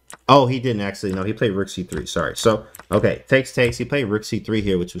 Oh, he didn't actually. No, he played rook c3. Sorry. So okay, takes. He played rook c3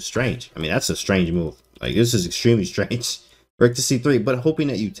 here, which was strange. I mean, that's a strange move. Like, this is extremely strange. Rook to c3, but hoping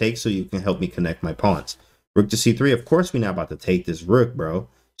that you take so you can help me connect my pawns. Rook to c3. Of course, we're not about to take this rook, bro.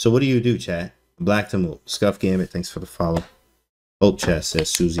 So what do you do, chat? Black to move. Scuff Gambit, thanks for the follow. Hope Chess says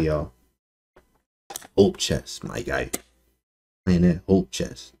Susie, y'all. Hope Chess, my guy. Playing that Hope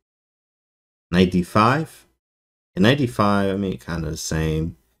Chess. Knight d5. And knight d5, I mean, kind of the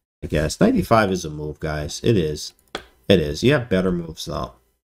same, I guess. Knight d5 is a move, guys. It is. It is. You have better moves, though.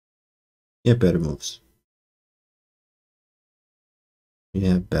 You have better moves. You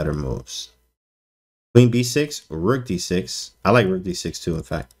have better moves. Queen b6, rook d6. I like rook d6 too, in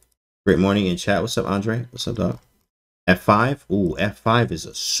fact. Great morning in chat. What's up, Andre? What's up, dog? f5. Ooh, f5 is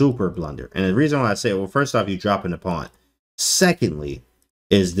a super blunder. And the reason why I say, well, first off, you dropping the pawn. Secondly,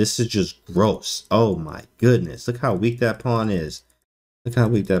 is this is just gross. Oh my goodness. Look how weak that pawn is. Look how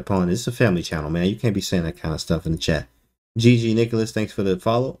weak that pawn is. It's a family channel, man. You can't be saying that kind of stuff in the chat. GG Nicholas, thanks for the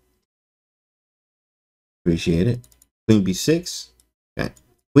follow. Appreciate it. Queen b6. Okay.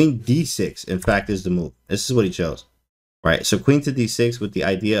 Queen d6, in fact, is the move. This is what he chose. Right. So queen to d6 with the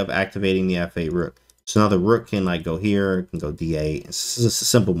idea of activating the f8 rook. So now the rook can like go here, can go d8. It's just a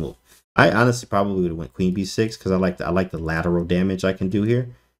simple move. I honestly probably would have went queen b6 because I like the lateral damage I can do here.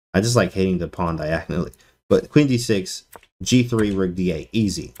 I just like hitting the pawn diagonally. But queen d6, g3, rook d8,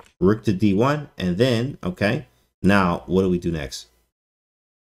 easy. Rook to d1, and then, okay, now what do we do next?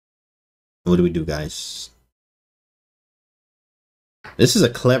 What do we do, guys? This is a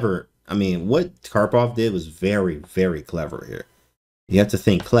clever, I mean, what Karpov did was very, very clever here. You have to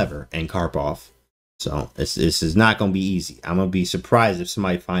think clever and Karpov. So this is not going to be easy. I'm going to be surprised if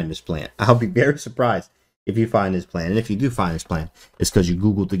somebody finds this plan. I'll be very surprised if you find this plan. And if you do find this plan, it's because you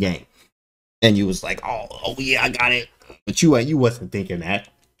Googled the game. And you was like, oh yeah, I got it. But you wasn't thinking that.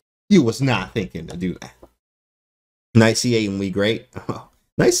 You was not thinking to do that. Knight c8 and we great.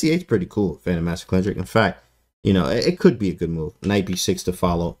 Knight c8 is pretty cool, Phantom Master Kendrick. In fact, you know, it could be a good move. Knight b6 to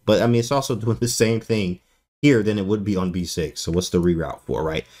follow. But I mean, it's also doing the same thing here than it would be on b6. So what's the reroute for,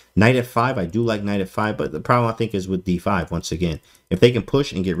 right? Knight f5, I do like knight f5, but the problem I think is with d5 once again. If they can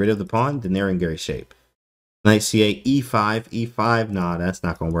push and get rid of the pawn, then they're in great shape. Knight c8, e5, e5, nah, that's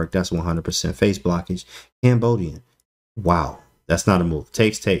not going to work. That's 100% face blockage. Cambodian. Wow, that's not a move.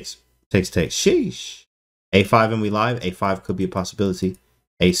 Takes. Sheesh. a5 and we live. a5 could be a possibility.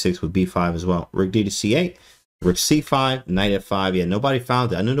 a6 with b5 as well. Rook d to c8. Rook c5, knight f5. Yeah, nobody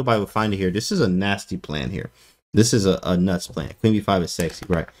found it. I knew nobody would find it here. This is a nasty plan here. This is a nuts plan. Queen b5 is sexy,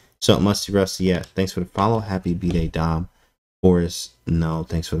 right? So musty rusty, yeah. Thanks for the follow. Happy b-day, Dom. Forrest, no,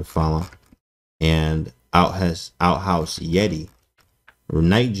 thanks for the follow. And outhouse Yeti.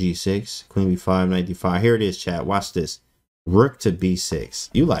 Knight g6, queen b5, knight d5. Here it is, chat. Watch this. Rook to b6.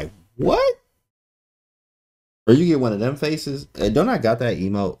 You like, what? Or you get one of them faces? Don't I got that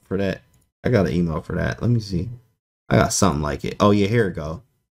emote for that? I got an emote for that. Let me see. I got something like it. Oh yeah, here it go.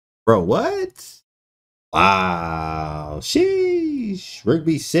 Bro, what? Wow. Sheesh. Rook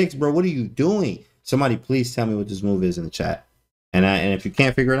b6, bro. What are you doing? Somebody please tell me what this move is in the chat. And if you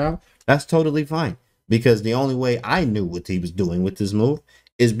can't figure it out, that's totally fine. Because the only way I knew what he was doing with this move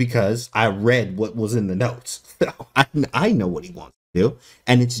is because I read what was in the notes. I know what he wants to do.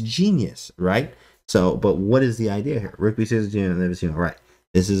 And it's genius, right? So, but what is the idea here? Rook b6 is genius. I've never seen it. Right.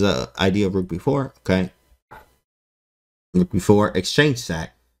 This is an idea of rook b4. Okay. Rook b4, exchange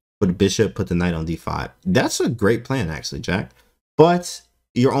sack. Put the bishop, put the knight on d5. That's a great plan, actually, Jack. But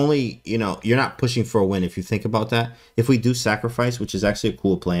you're only, you know, you're not pushing for a win if you think about that. If we do sacrifice, which is actually a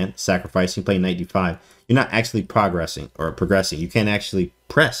cool plan, sacrificing, play knight d5, you're not actually progressing. You can't actually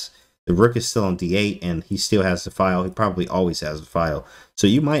press. The rook is still on d8 and he still has the file. He probably always has the file. So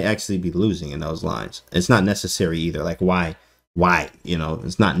you might actually be losing in those lines. It's not necessary either. Like why, you know,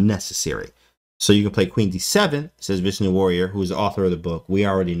 it's not necessary. So you can play queen d7, says Vishnu Warrior, who's the author of the book. We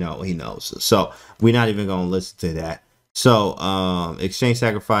already know he knows. So we're not even going to listen to that. So exchange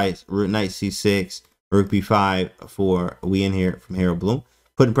sacrifice, rook knight c6, rook b5 for we in here from Harold Bloom.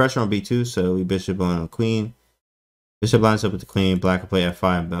 Putting pressure on b2, so we bishop on queen. Bishop lines up with the queen. Black can play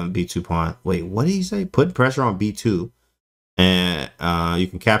f5 on b2 pawn. Wait, what did he say? Put pressure on b2, and you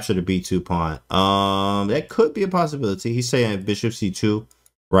can capture the b2 pawn. That could be a possibility. He's saying bishop c2,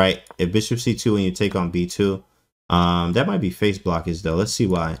 right? If bishop c2 and you take on b2, that might be face blockage though. Let's see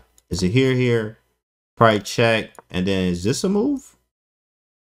why. Is it here? Probably check, and then is this a move?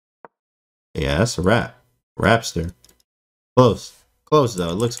 Yeah, that's a wrap. Rapster. Close though.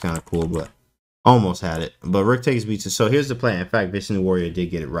 It looks kind of cool, but almost had it. But rook takes b2. So here's the plan. In fact, Vishnu Warrior did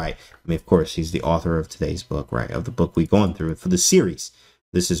get it right. I mean, of course, he's the author of today's book, right? Of the book we're going through for the series.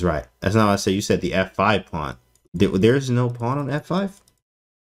 This is right. That's not what I said. You said the f5 pawn. There's no pawn on f5?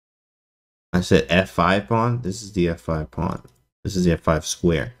 I said f5 pawn. This is the f5 pawn. This is the f5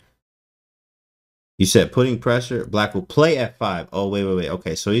 square. You said putting pressure. Black will play f5. Oh, wait.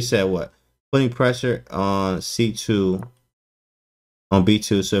 Okay, so you said what? Putting pressure on c2 on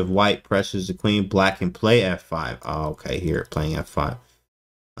b2. So if white pressures the queen, black can play f5. Oh, okay, here playing f5.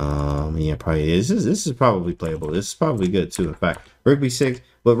 Yeah, probably is. This is probably playable. This is probably good too. In fact, rook b6.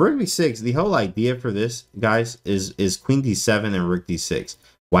 But rook b6, the whole idea for this, guys, is queen d7 and rook d6.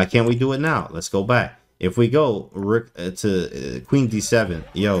 Why can't we do it now? Let's go back. If we go rook to queen d7,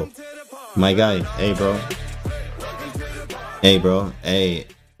 yo, my guy, hey bro, hey,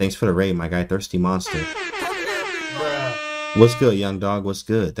 thanks for the raid, my guy, Thirsty Monster. What's good, young dog? What's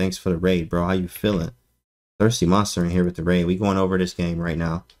good? Thanks for the raid, bro. How you feeling? Thirsty Monster in here with the raid. We going over this game right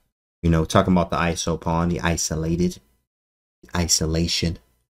now. You know, talking about the ISO pawn, the isolated, the isolation,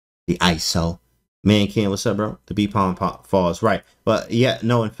 the ISO. Man, Ken, what's up, bro? The B pawn falls, right? But yeah,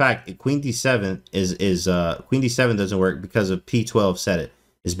 no. In fact, queen d7 queen d7 doesn't work because of p12 set it.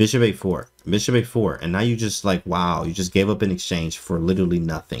 It's bishop a4, and now you just like, wow, you just gave up in exchange for literally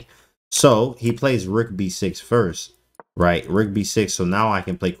nothing. So he plays rook b6 first, right? Rook b6. So now I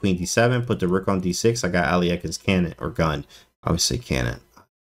can play queen d7, put the rook on d6. I got Ali Ekin's cannon or gun. I always say cannon. I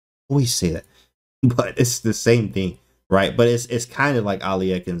always say that. but it's the same thing, right? But it's kind of like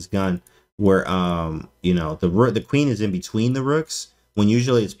Ali Ekin's gun, where you know, the queen is in between the rooks when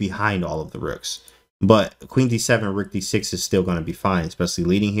usually it's behind all of the rooks. But queen d7, rook d6 is still going to be fine, especially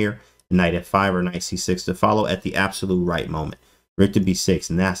leading here. Knight f5 or knight c6 to follow at the absolute right moment. Rook to b6,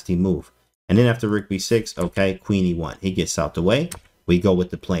 nasty move. And then after rook b6, okay, queen e1. He gets out the way. We go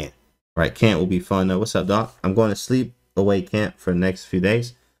with the plan. Right, camp will be fun though. What's up, Doc? I'm going to sleep away camp for the next few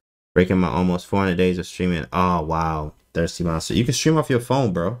days. Breaking my almost 400 days of streaming. Oh, wow. Thirsty Monster. You can stream off your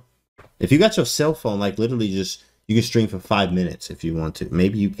phone, bro. If you got your cell phone, like literally just, you can stream for 5 minutes if you want to.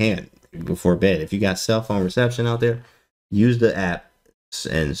 Maybe you can before bed. If you got cell phone reception out there, use the app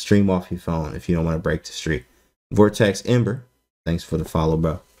and stream off your phone if you don't want to break the streak. Vortex Ember. Thanks for the follow,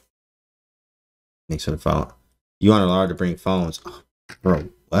 bro. Thanks for the follow. You aren't allowed to bring phones. Oh, bro,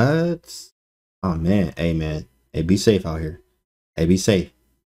 what? Oh, man. Hey, man. Hey, be safe out here. Hey, be safe.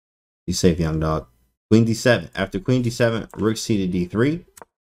 Be safe, young dog. Queen d7. After queen d7, rook c to d3,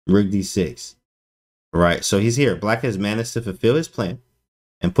 rook d6. Right, so he's here. Black has managed to fulfill his plan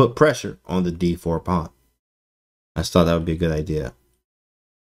and put pressure on the d4 pawn. I just thought that would be a good idea.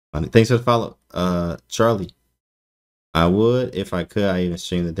 Thanks for the follow, Charlie. I would if I could. I even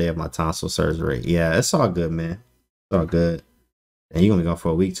stream the day of my tonsil surgery. Yeah, it's all good, man. It's all good. And you're gonna be gone for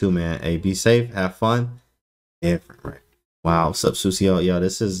a week too, man. Hey, be safe, have fun. Different, right? Wow, what's up, Susio? Yo,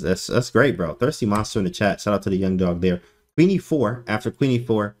 that's great, bro. Thirsty Monster in the chat. Shout out to the young dog there. Queen e4. After queen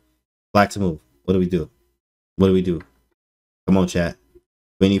e4, black to move. What do we do? What do we do? Come on, chat.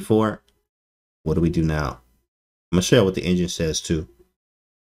 Queen e4. What do we do now? I'm gonna show you what the engine says too.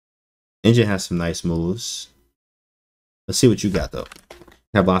 Engine has some nice moves. Let's see what you got though.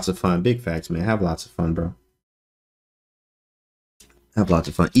 Have lots of fun. Big facts, man. Have lots of fun, bro. Have lots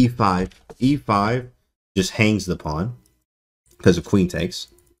of fun. E5. E5 just hangs the pawn because the queen takes.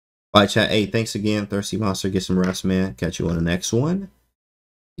 All right, chat. Hey, thanks again, Thirsty Monster. Get some rest, man. Catch you on the next one.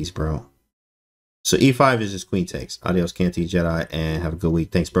 Peace, bro. So E5 is just queen takes. Adios, Canty Jedi, and have a good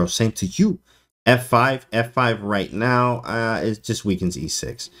week. Thanks, bro. Same to you. F5. F5 right now, it just weakens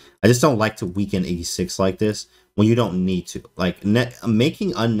E6. I just don't like to weaken E6 like this when you don't need to. Like,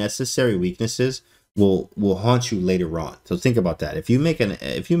 making unnecessary weaknesses will haunt you later on. So think about that. If you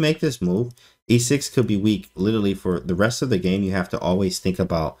make this move, E6 could be weak literally for the rest of the game. You have to always think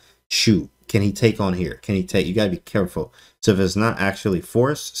about, shoot, can he take on here? Can he take? You got to be careful. So if it's not actually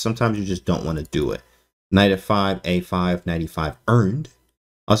forced, sometimes you just don't want to do it. Knight f5, a5, 95 earned.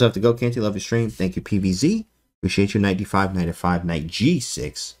 Also have to go, Canty. Love your stream. Thank you, PVZ. Appreciate your 95, knight f5, knight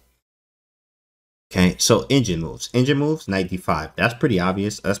g6. Okay, so engine moves. Engine moves, knight d5. That's pretty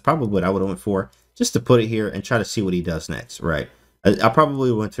obvious. That's probably what I would have went for, just to put it here and try to see what he does next, right? I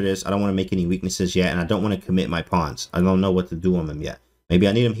probably went for this. I don't want to make any weaknesses yet, and I don't want to commit my pawns. I don't know what to do on them yet. Maybe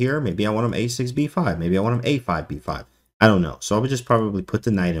I need him here. Maybe I want him a6, b5. Maybe I want him a5, b5. I don't know. So I would just probably put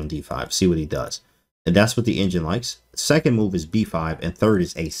the knight on d5, see what he does. And that's what the engine likes. Second move is b5, and third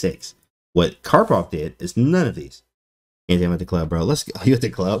is a6. What Karpov did is none of these. Anything at the club, bro? Let's go. Are you at the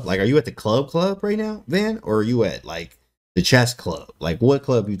club? Like, are you at the club right now, Van? Or are you at, like, the chess club? Like, what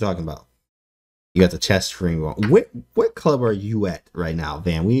club are you talking about? You got the chess stream on. What club are you at right now,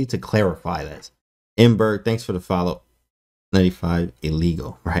 Van? We need to clarify this. Emberg, thanks for the follow. 95,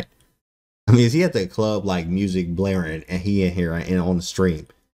 illegal, right? I mean, is he at the club, like, music blaring, and he in here and on the stream?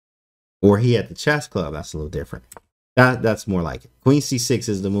 Or he at the chess club? That's a little different. That's more like it. Queen c6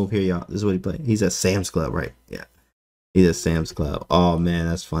 is the move here, y'all. This is what he played. He's at Sam's Club, right? Yeah. He's at Sam's Club. Oh, man,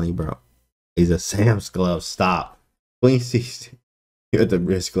 that's funny, bro. He's at Sam's Club. Stop. Queen c6. You're at the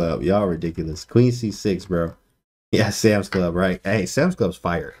Rich Club. Y'all ridiculous. Queen c6, bro. Yeah, Sam's Club, right? Hey, Sam's Club's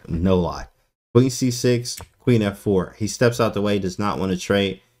fired. No lie. Queen c6, queen f4. He steps out the way, does not want to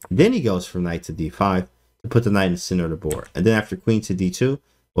trade. Then he goes from knight to d5 to put the knight in the center of the board. And then after queen to d2,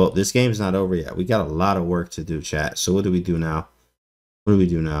 well, this game's not over yet. We got a lot of work to do, chat. So what do we do now? What do we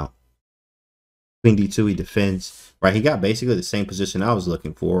do now? Queen d2, he defends. Right, he got basically the same position I was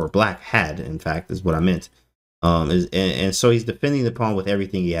looking for, or black had, in fact, is what I meant. And so he's defending the pawn with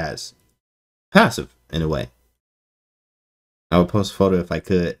everything he has. Passive, in a way. I would post a photo if I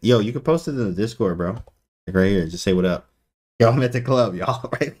could. Yo, you can post it in the Discord, bro. Like right here, just say what up. Yo, I'm at the club, y'all,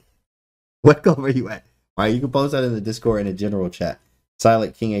 right? What club are you at? All right, you can post that in the Discord in the general chat.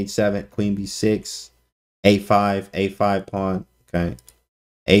 Silent king h7, queen b6, a5, a5 pawn. Okay,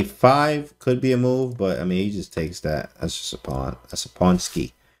 a5 could be a move, but I mean he just takes that. That's just a pawn. That's a pawn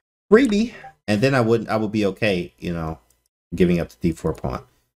ski. Freebie, and then I would be okay, you know, giving up the d4 pawn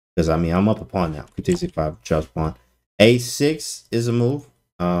because I mean I'm up a pawn now. Queen takes a5, Charles pawn. A6 is a move,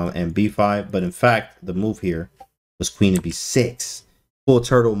 and b5. But in fact, the move here was queen to b6. Full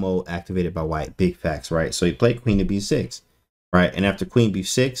turtle mode activated by white. Big facts, right? So he played queen to b6, right? And after queen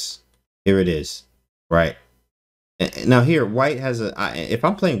b6, here it is, right? And now here, white has if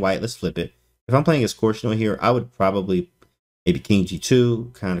I'm playing white, let's flip it. If I'm playing as Kortchnoi here, I would probably maybe king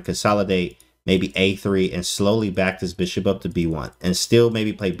g2, kind of consolidate, maybe a3, and slowly back this bishop up to b1. And still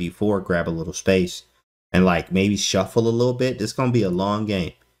maybe play b4, grab a little space, and like maybe shuffle a little bit. This is going to be a long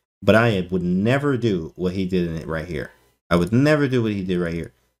game. But I would never do what he did in it right here. I would never do what he did right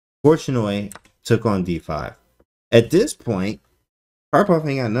here. Kortchnoi took on d5. At this point, Karpov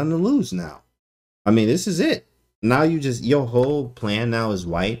ain't got nothing to lose now. I mean, this is it. Now your whole plan now is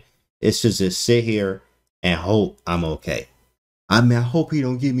white. It's just sit here and hope I'm okay. I mean, I hope he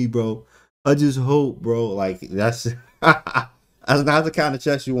don't get me, bro. I just hope, bro. Like, that's that's not the kind of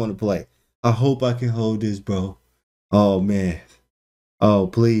chess you want to play. I hope I can hold this, bro. Oh, man. Oh,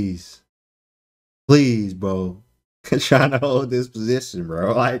 please. Please, bro. Trying to hold this position,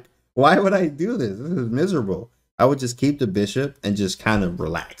 bro. Like, why would I do this? This is miserable. I would just keep the bishop and just kind of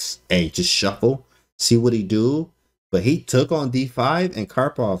relax. Hey, just shuffle. See what he do. But he took on d5 and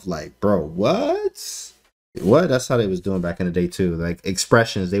Karpov like, bro, what? What? That's how they was doing back in the day too. Like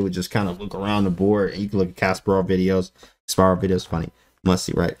expressions, they would just kind of look around the board. And you can look at Kasparov videos. Kasparov videos, funny. Must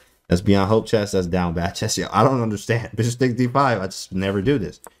see, right? That's beyond hope chess. That's down bad chess. Yeah, I don't understand. Bishop takes d5. I just never do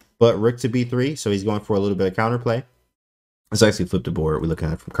this. But rook to b3, so he's going for a little bit of counterplay. Let's actually flip the board. We're looking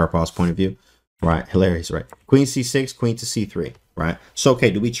at it from Karpov's point of view. Right, hilarious, right? Queen c6, queen to c3, right? So,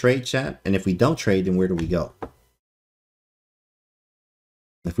 okay, do we trade, chat? And if we don't trade, then where do we go?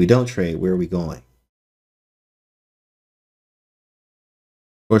 If we don't trade, where are we going?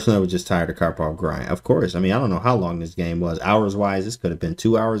 Fortunately, I was just tired of Karpov grind. Of course, I mean, I don't know how long this game was. Hours-wise, this could have been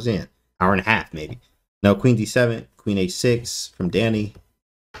 2 hours in. Hour and a half, maybe. Now, queen d7, queen a6 from Danny.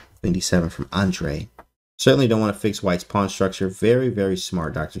 Queen d7 from Andre. Certainly don't want to fix white's pawn structure. Very, very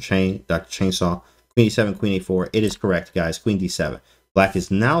smart, Dr. Chainsaw. Queen e7, queen a4. It is correct, guys. Queen d7. Black is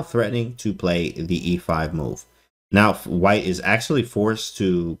now threatening to play the e5 move. Now, white is actually forced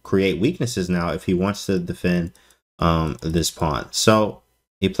to create weaknesses now if he wants to defend this pawn. So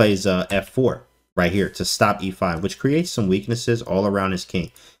he plays f4 right here to stop e5, which creates some weaknesses all around his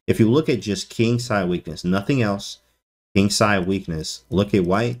king. If you look at just king side weakness, nothing else, king side weakness, look at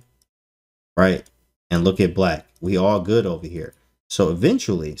white, right? And look at black. We all good over here. So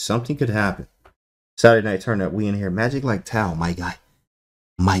eventually, something could happen. Saturday night turn up. We in here. Magic like Tao, my guy.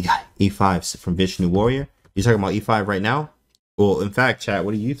 My guy. E5 from Vishnu Warrior. You talking about E5 right now? Well, in fact, chat,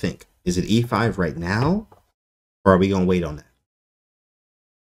 what do you think? Is it E5 right now? Or are we going to wait on that?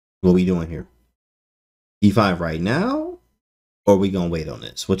 What are we doing here? E5 right now? Or are we going to wait on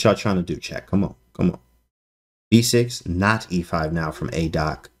this? What y'all trying to do, chat? Come on. Come on. B6, not E5 now from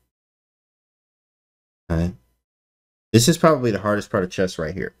A-Doc. Okay. This is probably the hardest part of chess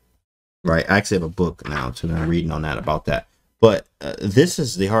right here. Right? I actually have a book now, so I'm reading on that about that. But this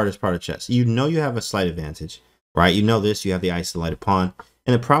is the hardest part of chess. You know you have a slight advantage, right? You know this, you have the isolated pawn.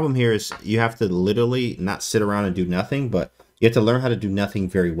 And the problem here is you have to literally not sit around and do nothing, but you have to learn how to do nothing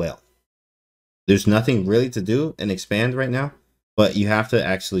very well. There's nothing really to do and expand right now, but you have to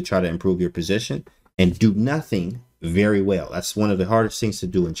actually try to improve your position and do nothing very well. That's one of the hardest things to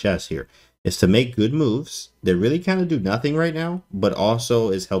do in chess here, is to make good moves that really kind of do nothing right now, but also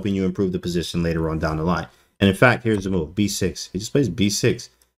is helping you improve the position later on down the line. And in fact, here's the move, b6. He just plays b6.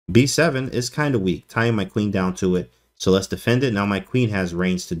 b7 is kind of weak, tying my queen down to it. So let's defend it. Now my queen has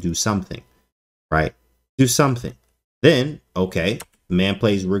range to do something, right? Do something. Then, okay, man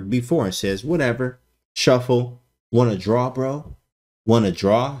plays rook b4 and says, whatever, shuffle. Want to draw, bro? Want to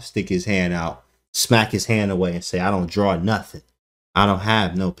draw? Stick his hand out, smack his hand away and say, I don't draw nothing. I don't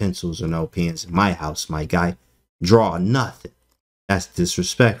have no pencils or no pens in my house, my guy. Draw nothing. That's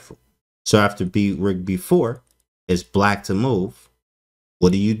disrespectful. So after rook b4, it's black to move.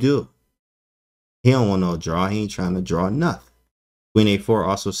 What do? He don't want no draw. He ain't trying to draw nothing. Queen a4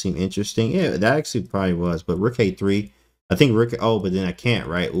 also seemed interesting. Yeah, that actually probably was. But rook a3, I think rook, oh, but then I can't,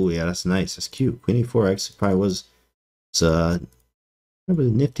 right? Oh, yeah, that's nice. That's cute. Queen a4 actually probably was, it's a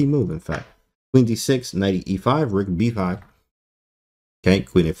nifty move, in fact. Queen d6, knight e5, rook b5. Okay,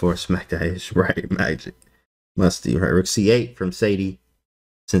 queen a4, smack that is right, magic. Musty, right? Rook c8 from Sadie.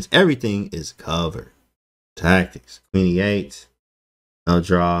 Since everything is covered. Tactics. Queen e8. No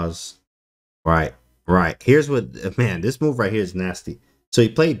draws. Right. Here's what, man, this move right here is nasty. So he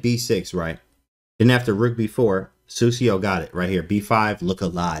played b6, right? Then after rook b4, Susio got it right here. b5, look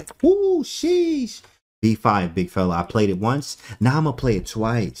alive. Woo, sheesh. b5, big fella. I played it once. Now I'm going to play it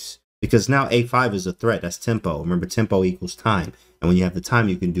twice. Because now a5 is a threat. That's tempo. Remember, tempo equals time. And when you have the time,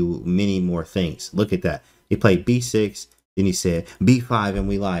 you can do many more things. Look at that. He played b6. Then he said, B5 and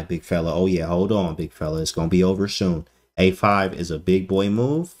we live, big fella. Oh, yeah, hold on, big fella. It's going to be over soon. A5 is a big boy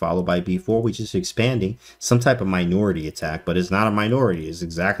move, followed by B4, which is expanding. Some type of minority attack, but it's not a minority. It's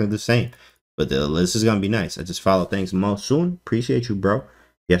exactly the same. But this is going to be nice. I just followed things most soon. Appreciate you, bro.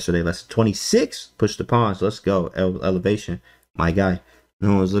 Yesterday, lesson 26. Push the pawns. Let's go. Elevation. My guy.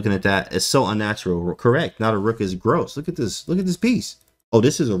 No one's looking at that. It's so unnatural. Correct. Not a rook is gross. Look at this. Look at this piece. Oh,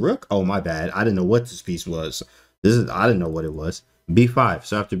 this is a rook? Oh, my bad. I didn't know what this piece was. I didn't know what it was. B5.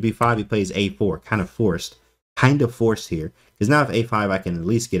 So after B5, he plays A4. Kind of forced. Kind of forced here. Because now if A5, I can at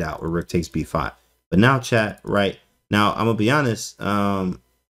least get out where rook takes B5. But now, chat, right? Now, I'm going to be honest.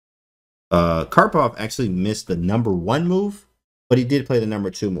 Karpov actually missed the number 1 move, but he did play the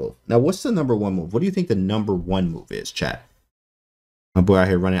number 2 move. Now, what's the number 1 move? What do you think the number 1 move is, chat? My boy out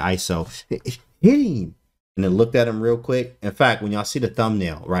here running ISO. Hit him. And then looked at him real quick. In fact, when y'all see the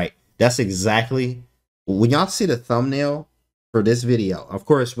thumbnail, right? That's exactly when y'all see the thumbnail for this video. Of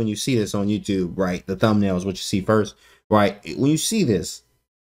course, when you see this on YouTube, right? The thumbnail is what you see first, right? When you see this,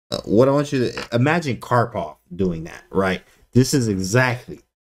 what I want you to imagine Karpov doing that, right? This is exactly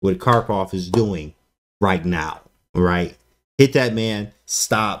what Karpov is doing right now, right? Hit that man,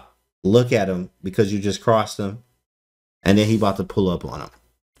 stop, look at him because you just crossed him, and then he about to pull up on him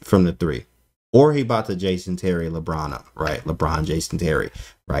from the 3. Or he about to Jason Terry LeBron up, right? LeBron Jason Terry,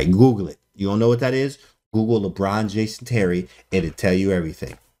 right? Google it. You don't know what that is? Google LeBron Jason Terry. It'll tell you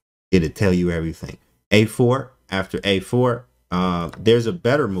everything. It'll tell you everything. A4, after A4, there's a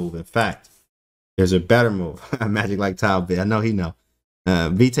better move. In fact, there's a better move. Magic like tile bit. I know he know.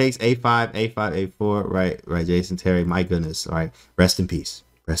 B takes A5, A5, A4, right, Jason Terry, my goodness, all right, rest in peace,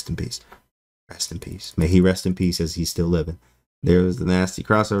 rest in peace, rest in peace. May he rest in peace as he's still living. There was the nasty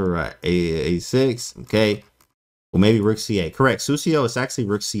crossover, right, A6, okay, well, maybe rook C8, correct, Susio is actually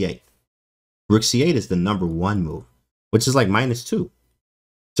rook C8. Rook C8 is the number 1 move, which is like -2.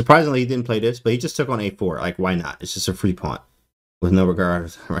 Surprisingly, he didn't play this, but he just took on A4, like, why not? It's just a free pawn with no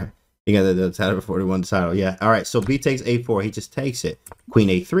regard, right? You got the title before he won the title. Yeah. All right. So B takes A4. He just takes it. Queen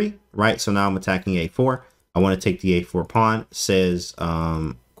A3. Right. So now I'm attacking A4. I want to take the A4 pawn, says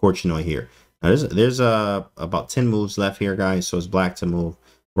Kortchnoi here. Now there's about 10 moves left here, guys. So it's black to move.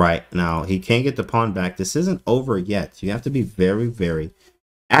 Right. Now he can't get the pawn back. This isn't over yet. You have to be very, very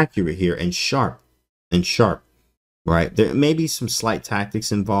accurate here and sharp. Right. There may be some slight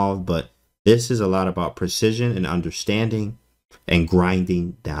tactics involved, but this is a lot about precision and understanding and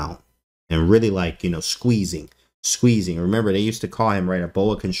grinding down. And really, like, you know, squeezing. Remember, they used to call him, right, a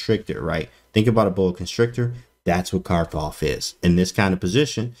boa constrictor, right? Think about a boa constrictor. That's what Karpov is. In this kind of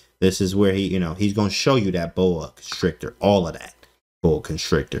position, this is where he, you know, he's going to show you that boa constrictor. All of that. Boa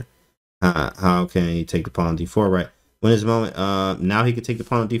constrictor. How can he take the pawn on D4, right? When is the moment? Now he could take the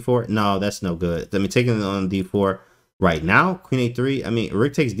pawn on D4? No, that's no good. Let me take it on D4 right now. Queen A3. I mean,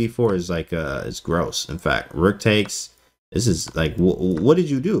 rook takes D4 is like, it's gross. In fact, rook takes... This is like, what did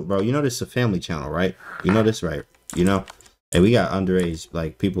you do, bro? You know this is a family channel, right? You know this, right? You know, and we got underage,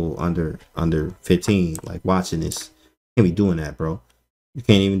 like people under 15, like watching this. You can't be doing that, bro. You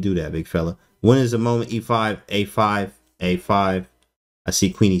can't even do that, big fella. When is the moment? E5, A5, A5. I see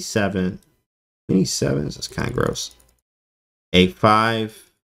Queen E7. Queen E7 is kind of gross. A5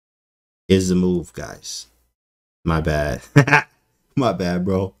 is the move, guys. My bad. My bad,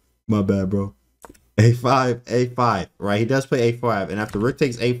 bro. My bad, bro. A5, A5, right? He does play A5, and after rook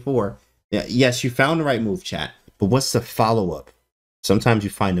takes A4, yes, you found the right move, chat. But what's the follow-up? Sometimes you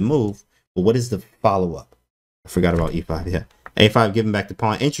find the move, but what is the follow-up? I forgot about E5, yeah. A5, giving back the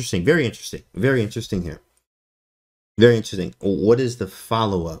pawn. Interesting, very interesting. Very interesting here. Very interesting. What is the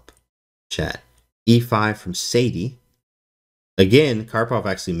follow-up, chat? E5 from Sadie. Again, Karpov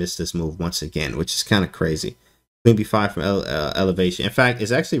actually missed this move once again, which is kind of crazy. Queen B5 from elevation. In fact,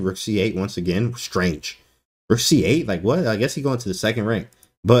 it's actually rook C8 once again. Strange. Rook C8? Like what? I guess he's going to the second rank.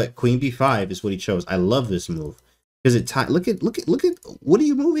 But Queen B5 is what he chose. I love this move because it look at what are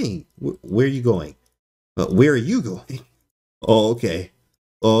you moving? Where are you going? Where are you going? Oh, okay.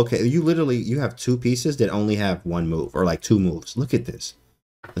 Oh, okay. You have 2 pieces that only have 1 move or like 2 moves. Look at this.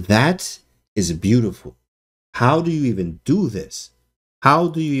 That is beautiful. How do you even do this? How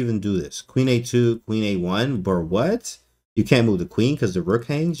do you even do this? Queen A2, Queen A1, but what? You can't move the queen because the rook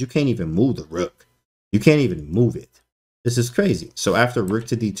hangs? You can't even move the rook. You can't even move it. This is crazy. So after rook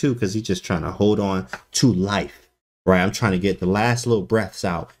to D2, because he's just trying to hold on to life, right? I'm trying to get the last little breaths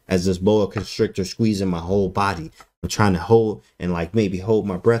out as this boa constrictor squeezing my whole body. I'm trying to hold and like maybe hold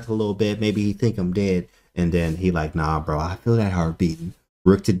my breath a little bit. Maybe he think I'm dead. And then he like, nah, bro, I feel that heart beating.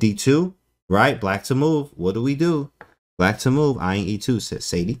 Rook to D2, right? Black to move. What do? Black to move, eyeing E2, says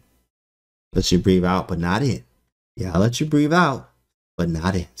Sadie. Let you breathe out, but not in. Yeah, I'll let you breathe out, but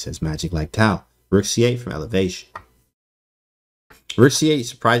not in, says Magic Like Tao. Rook C8 from elevation. Rook C8,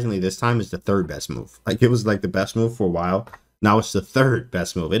 surprisingly, this time is the third best move. Like, it was like the best move for a while. Now it's the third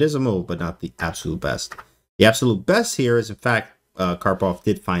best move. It is a move, but not the absolute best. The absolute best here is, in fact, Karpov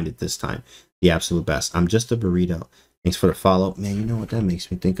did find it this time. The absolute best. I'm just a burrito. Thanks for the follow. Man, you know what that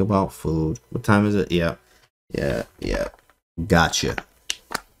makes me think about? Food. What time is it? Yeah. Gotcha.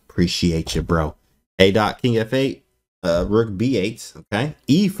 Appreciate you, bro. A dot King F8. Rook B8. Okay.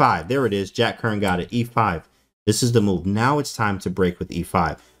 E5. There it is. Jack Kern got it. E5. This is the move. Now it's time to break with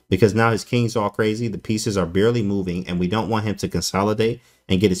E5 because now his king's all crazy. The pieces are barely moving and we don't want him to consolidate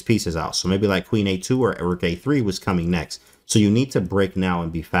and get his pieces out. So maybe like Queen A2 or Rook A3 was coming next. So you need to break now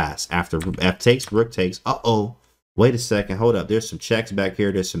and be fast. After F takes, Rook takes. Uh-oh. Wait a second. Hold up. There's some checks back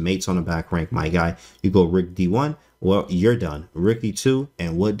here. There's some mates on the back rank, my guy. You go Rook D1. Well, you're done. Rook E2.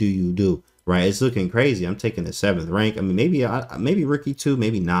 And what do you do? Right? It's looking crazy. I'm taking the 7th rank. I mean, maybe Rook E2,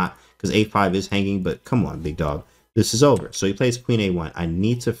 maybe not. Because A5 is hanging, but come on, big dog. This is over. So he plays Queen A1. I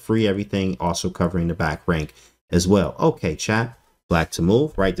need to free everything, also covering the back rank as well. Okay, chat. Black to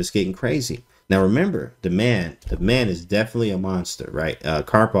move, right? This getting crazy. Now remember, the man is definitely a monster, right?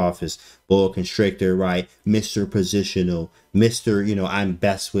 Karpov is Bull Constrictor, right? Mr. Positional, Mr. I'm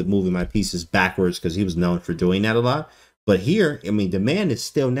best with moving my pieces backwards because he was known for doing that a lot. But here, I mean, the man is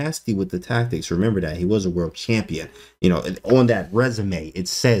still nasty with the tactics. Remember that. He was a world champion. On that resume, it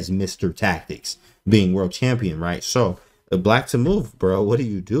says Mr. Tactics, being world champion, right? So, black to move, bro. What do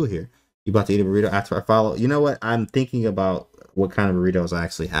you do here? You about to eat a burrito after I follow? You know what? I'm thinking about what kind of burritos I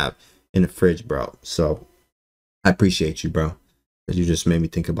actually have in the fridge, bro. So, I appreciate you, bro. Because you just made me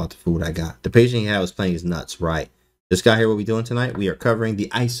think about the food I got. The patient he had was playing his nuts, right? This guy here, what we doing tonight? We are covering the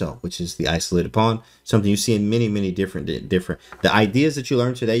ISO, which is the isolated pawn. Something you see in many different. The ideas that you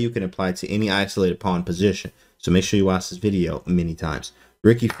learned today, you can apply to any isolated pawn position. So make sure you watch this video many times.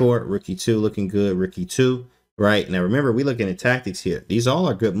 Rook E4, Rook E2, looking good. Rook E2, right? Now remember, we looking at tactics here. These all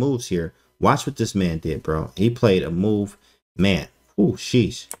are good moves here. Watch what this man did, bro. He played a move, man. Ooh,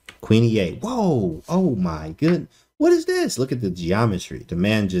 sheesh. Queen E8. Whoa. Oh my goodness. What is this? Look at the geometry. The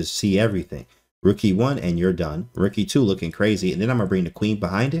man just see everything. Rook E1 and you're done. Rook E2 looking crazy. And then I'm going to bring the queen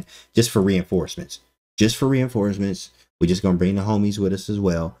behind it just for reinforcements. Just for reinforcements. We're just going to bring the homies with us as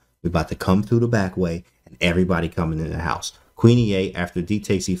well. We're about to come through the back way and everybody coming in the house. Queen E8 after D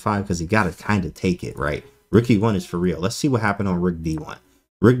takes E5 because he got to kind of take it, right? Rook E1 is for real. Let's see what happened on Rook D1.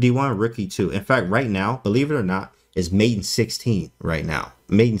 Rook D1, Rook E2. In fact, right now, believe it or not, is mate in 16 right now.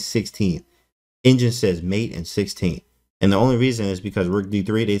 Mate in 16. Engine says mate in 16. And the only reason is because Rook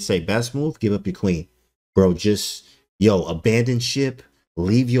D3, they say best move, give up your queen. Bro, just, abandon ship,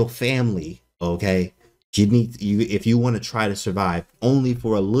 leave your family, okay? If you want to try to survive, only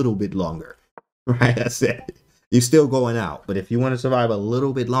for a little bit longer, right? That's it. You're still going out, but if you want to survive a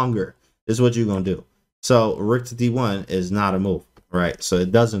little bit longer, this is what you're going to do. So Rook to D1 is not a move, right? So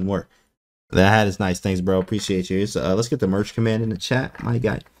it doesn't work. That hat is nice. Thanks, bro. Appreciate you. Let's get the merch command in the chat, my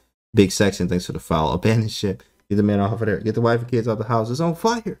guy. Big section. Thanks for the follow. Abandon ship. Get the man off of there. Get the wife and kids out the house. It's on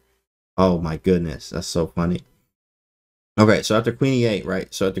fire. Oh my goodness. That's so funny. Okay, so after Queen E8,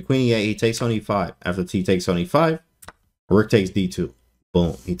 right? So after Queen E8, he takes on E5. After he takes on E5, Rook takes D2.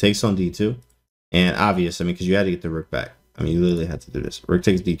 Boom. He takes on D2. And obvious, because you had to get the Rook back. You literally had to do this. Rook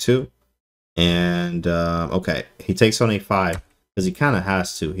takes D2. And, okay. He takes on A5 because he kind of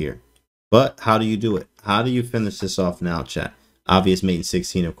has to here. But how do you do it? How do you finish this off now, chat? Obvious mate in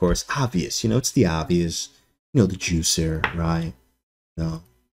 16, of course. Obvious. It's the obvious. The juicer, right? No.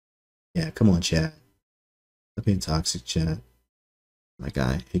 Yeah, come on, chat. Stop being toxic, chat. My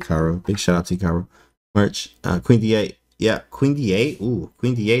guy, Hikaru. Big shout out to Hikaru. Merch. Queen D8. Yeah, Queen D8. Ooh,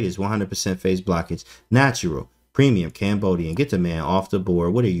 Queen D8 is 100% face blockage. Natural. Premium. Cambodian. Get the man off the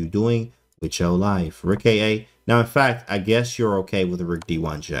board. What are you doing with your life? Rook AA. Now, in fact, I guess you're okay with a Rook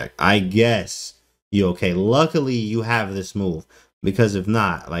D1 check. I guess you're okay. Luckily, you have this move. Because if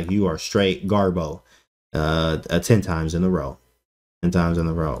not, you are straight Garbo. 10 times in a row. 10 times in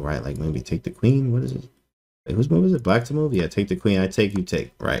a row, right? Maybe take the queen. What is it? Wait, whose move is it? Black to move? Yeah, take the queen. I take, you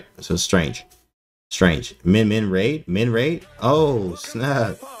take. Right. So strange. Strange. Min raid? Min raid? Oh,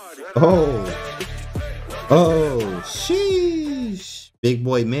 snap. Oh, sheesh. Big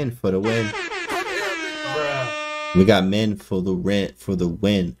boy men for the win. We got men for the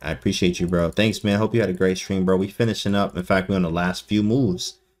win. I appreciate you, bro. Thanks, man. Hope you had a great stream, bro. We finishing up. In fact, we're on the last few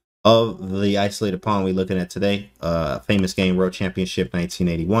moves of the isolated pawn we're looking at today. Famous game, World Championship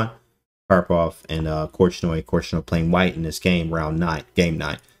 1981. Karpov and Kortchnoi. Kortchnoi playing white in this game, game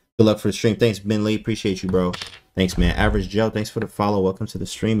 9. Good luck for the stream. Thanks, Ben Lee. Appreciate you, bro. Thanks, man. Average Joe, thanks for the follow. Welcome to the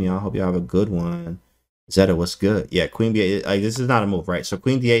stream, y'all. Hope y'all have a good one. Zeta, what's good? Yeah, queen b8. Like, this is not a move, right? So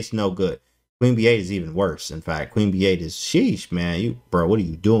queen d8 is no good. Queen b8 is even worse. In fact, queen b8 is sheesh, man. You, bro, what are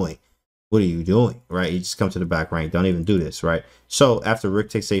you doing? What are you doing? Right? You just come to the back rank. Don't even do this, right? So after rook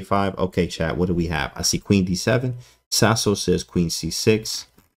takes a5, okay, chat. What do we have? I see queen d7. Sasso says queen c6.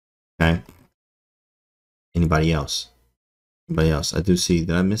 Okay. Anybody else? Anybody else? I do see.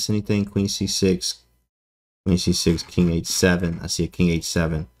 Did I miss anything? Queen c6. Queen c6. King h7. I see a king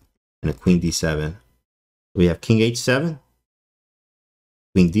h7 and a queen d7. We have king h7,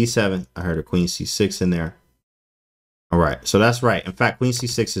 queen d7. I heard a queen c6 in there. All right, so that's right. In fact, queen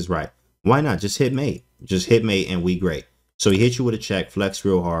c6 is right. Why not? Just hit mate. Just hit mate and we great. So he hit you with a check, flex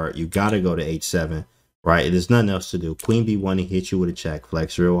real hard. You got to go to h7, right? There's nothing else to do. Queen b1, he hit you with a check,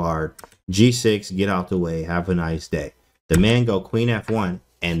 flex real hard. g6, get out the way. Have a nice day. The man go queen f1,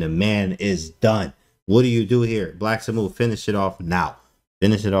 and the man is done. What do you do here? Black's a move. Finish it off now.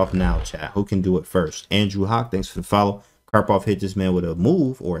 Finish it off now, chat. Who can do it first? Andrew Hawk, thanks for the follow. Karpov hit this man with a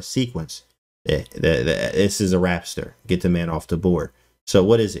move or a sequence. This is a rapster. Get the man off the board. So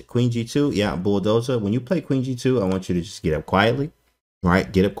what is it? Queen g2? Yeah, bulldozer. When you play queen g2, I want you to just get up quietly.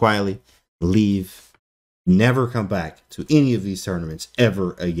 Right? Get up quietly. Leave. Never come back to any of these tournaments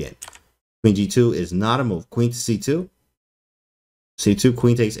ever again. Queen g2 is not a move. Queen to c2. c2,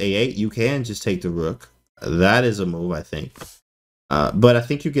 queen takes a8. You can just take the rook. That is a move, I think. But I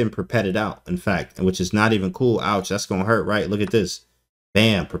think you're getting perpetuated out, in fact, which is not even cool. Ouch, that's going to hurt, right? Look at this.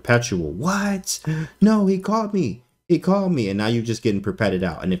 Bam, perpetual. What? No, he called me. He called me, and now you're just getting perpetuated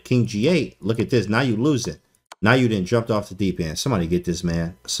out. And if king g8, look at this. Now you lose it. Now you didn't jumped off the deep end. Somebody get this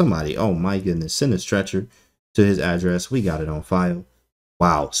man. Somebody, oh my goodness. Send a stretcher to his address. We got it on file.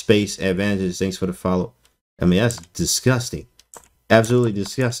 Wow, space advantage. Thanks for the follow. I mean, that's disgusting. Absolutely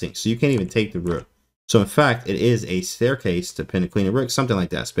disgusting. So you can't even take the rook. So in fact, it is a staircase to pin a queen and rook, something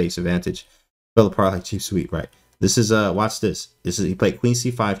like that. Space advantage. Fell apart like cheap sweet, right? This is watch this. This is he played queen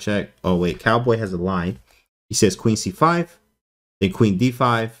c5 check. Oh wait, Cowboy has a line. He says queen c5, then queen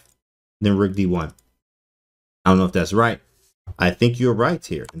d5, then rook d1. I don't know if that's right. I think you're right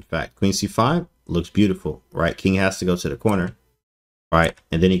here. In fact, queen c5 looks beautiful, right? King has to go to the corner, right?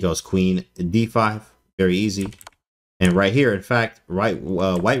 And then he goes queen d5, very easy. And right here, in fact, right,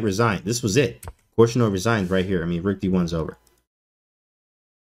 white resigned. This was it. Kortchnoi resigns right here. I mean, rook d1's over.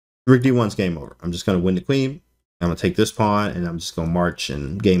 Rook d1's game over. I'm just going to win the queen. I'm going to take this pawn, and I'm just going to march,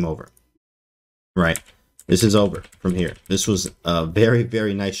 and game over. Right. This is over from here. This was a very,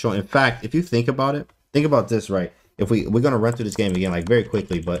 very nice show. In fact, if you think about it, think about this, right? If we're going to run through this game again, like, very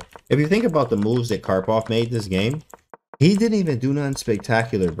quickly, but if you think about the moves that Karpov made this game, he didn't even do nothing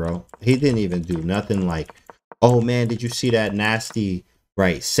spectacular, bro. He didn't even do nothing like, oh, man, did you see that nasty...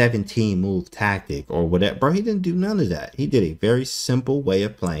 right, 17 move tactic or whatever. Bro, he didn't do none of that. He did a very simple way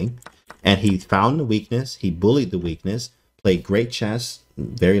of playing, and he found the weakness. He bullied the weakness, played great chess,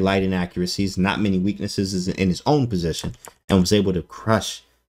 very light inaccuracies, not many weaknesses in his own position, and was able to crush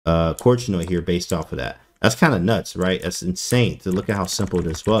Kortchnoi here based off of that. That's kind of nuts, right? That's insane to look at how simple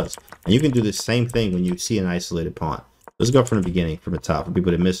this was. And you can do the same thing when you see an isolated pawn. Let's go from the beginning, from the top, for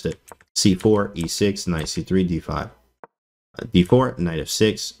people that missed it. C4, E6, knight C3, D5. D4, knight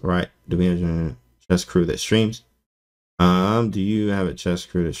f6, right? Do we have a chess crew that streams? Do you have a chess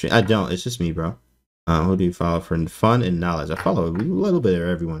crew that streams? I don't. It's just me, bro. Who do you follow for fun and knowledge? I follow a little bit of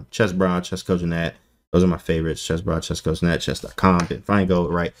everyone. Chess Broad, Chess Coach Nat. Those are my favorites. Chess Broad, Chess Coach Nat, Chess.com. If I go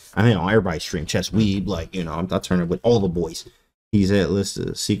right, I mean, on everybody's stream. Chess Weeb, like, you know, I'll turn it with all the boys. He's at list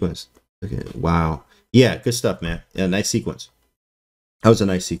of sequence. Okay, wow. Yeah, good stuff, man. Yeah, nice sequence. That was a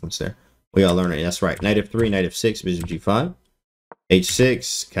nice sequence there. We all learned it. That's right. Knight f3, knight f6, bishop g5.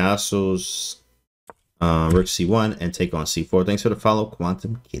 H6, castles, rook c1, and take on c4. Thanks for the follow,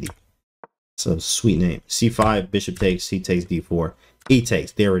 Quantum Kitty. It's a sweet name. c5, bishop takes, he takes d4. He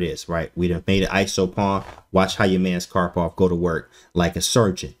takes. There it is, right? We done made an ISO pawn. Watch how your man's Karpov go to work like a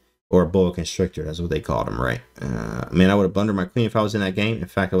surgeon or a boa constrictor. That's what they called him, right? Man, I would have blundered my queen if I was in that game. In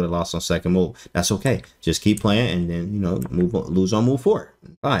fact, I would have lost on second move. That's okay. Just keep playing and then, you know, move on, lose on move 4,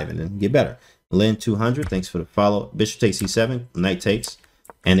 5, and then get better. Lynn 200, thanks for the follow. Bishop takes c7, knight takes,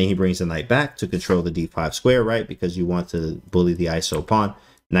 and then he brings the knight back to control the d5 square, right? Because you want to bully the ISO pawn.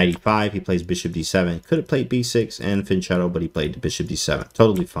 Knight e5, he plays bishop d7. Could have played b6 and fianchetto, but he played the bishop d7.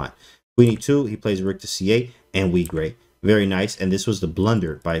 Totally fine. Queen e2, he plays rook to c8, and we great. Very nice. And this was the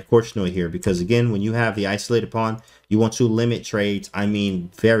blunder by Kortchnoi here, because again, when you have the isolated pawn, you want to limit trades. I mean,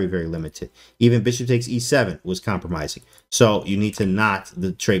 very, very limited. Even bishop takes e7 was compromising. So you need to knot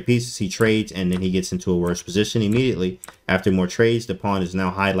the trade pieces. He trades, and then he gets into a worse position immediately. After more trades, the pawn is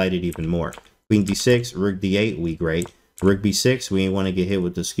now highlighted even more. Queen d6, rook d8, we great. Rook b6, we ain't want to get hit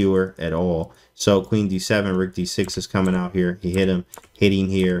with the skewer at all. So queen d7, rook d6 is coming out here. He hit him, hitting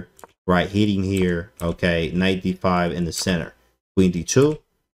here, right, hitting here. Okay, knight d5 in the center. Queen d2,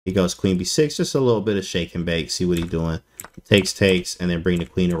 he goes queen b6, just a little bit of shake and bake. See what he's doing. Takes, and then bring the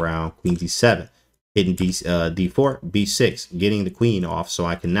queen around. Queen d7, hitting d4, b6, getting the queen off, so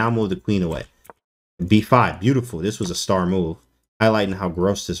I can now move the queen away. b5, beautiful. This was a star move, highlighting how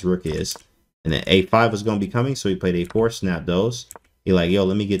gross this rook is. And then a5 was going to be coming, so he played a4, snap those. He like, yo,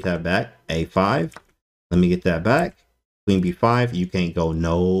 let me get that back. a5, let me get that back. Queen b5, you can't go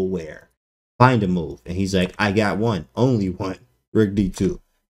nowhere. Find a move. And he's like, I got one, only one. Rook d2,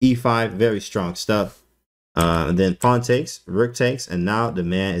 e5, very strong stuff. And then pawn takes, rook takes, and now the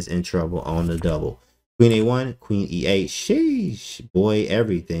man is in trouble on the double. Queen a1, queen e8, sheesh, boy,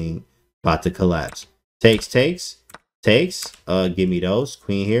 everything about to collapse. Takes, give me those.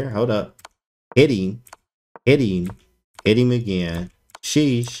 Queen here, hold up. Hitting again.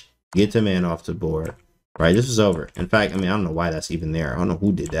 Sheesh, get the man off the board. Right, this is over. In fact, I mean, I don't know why that's even there. I don't know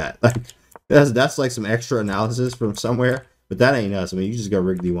who did that. Like, that's like some extra analysis from somewhere, but that ain't us. I mean, you just go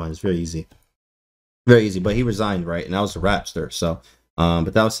rook d1. It's very easy. Very easy, but he resigned, right? And that was a rapster. So,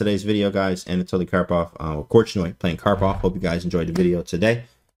 but that was today's video, guys. Anatoly Karpov, Kortchnoi playing Karpov. Hope you guys enjoyed the video today.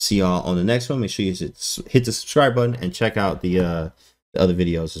 See y'all on the next one. Make sure you hit the subscribe button and check out the other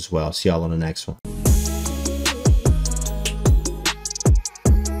videos as well. See y'all on the next one.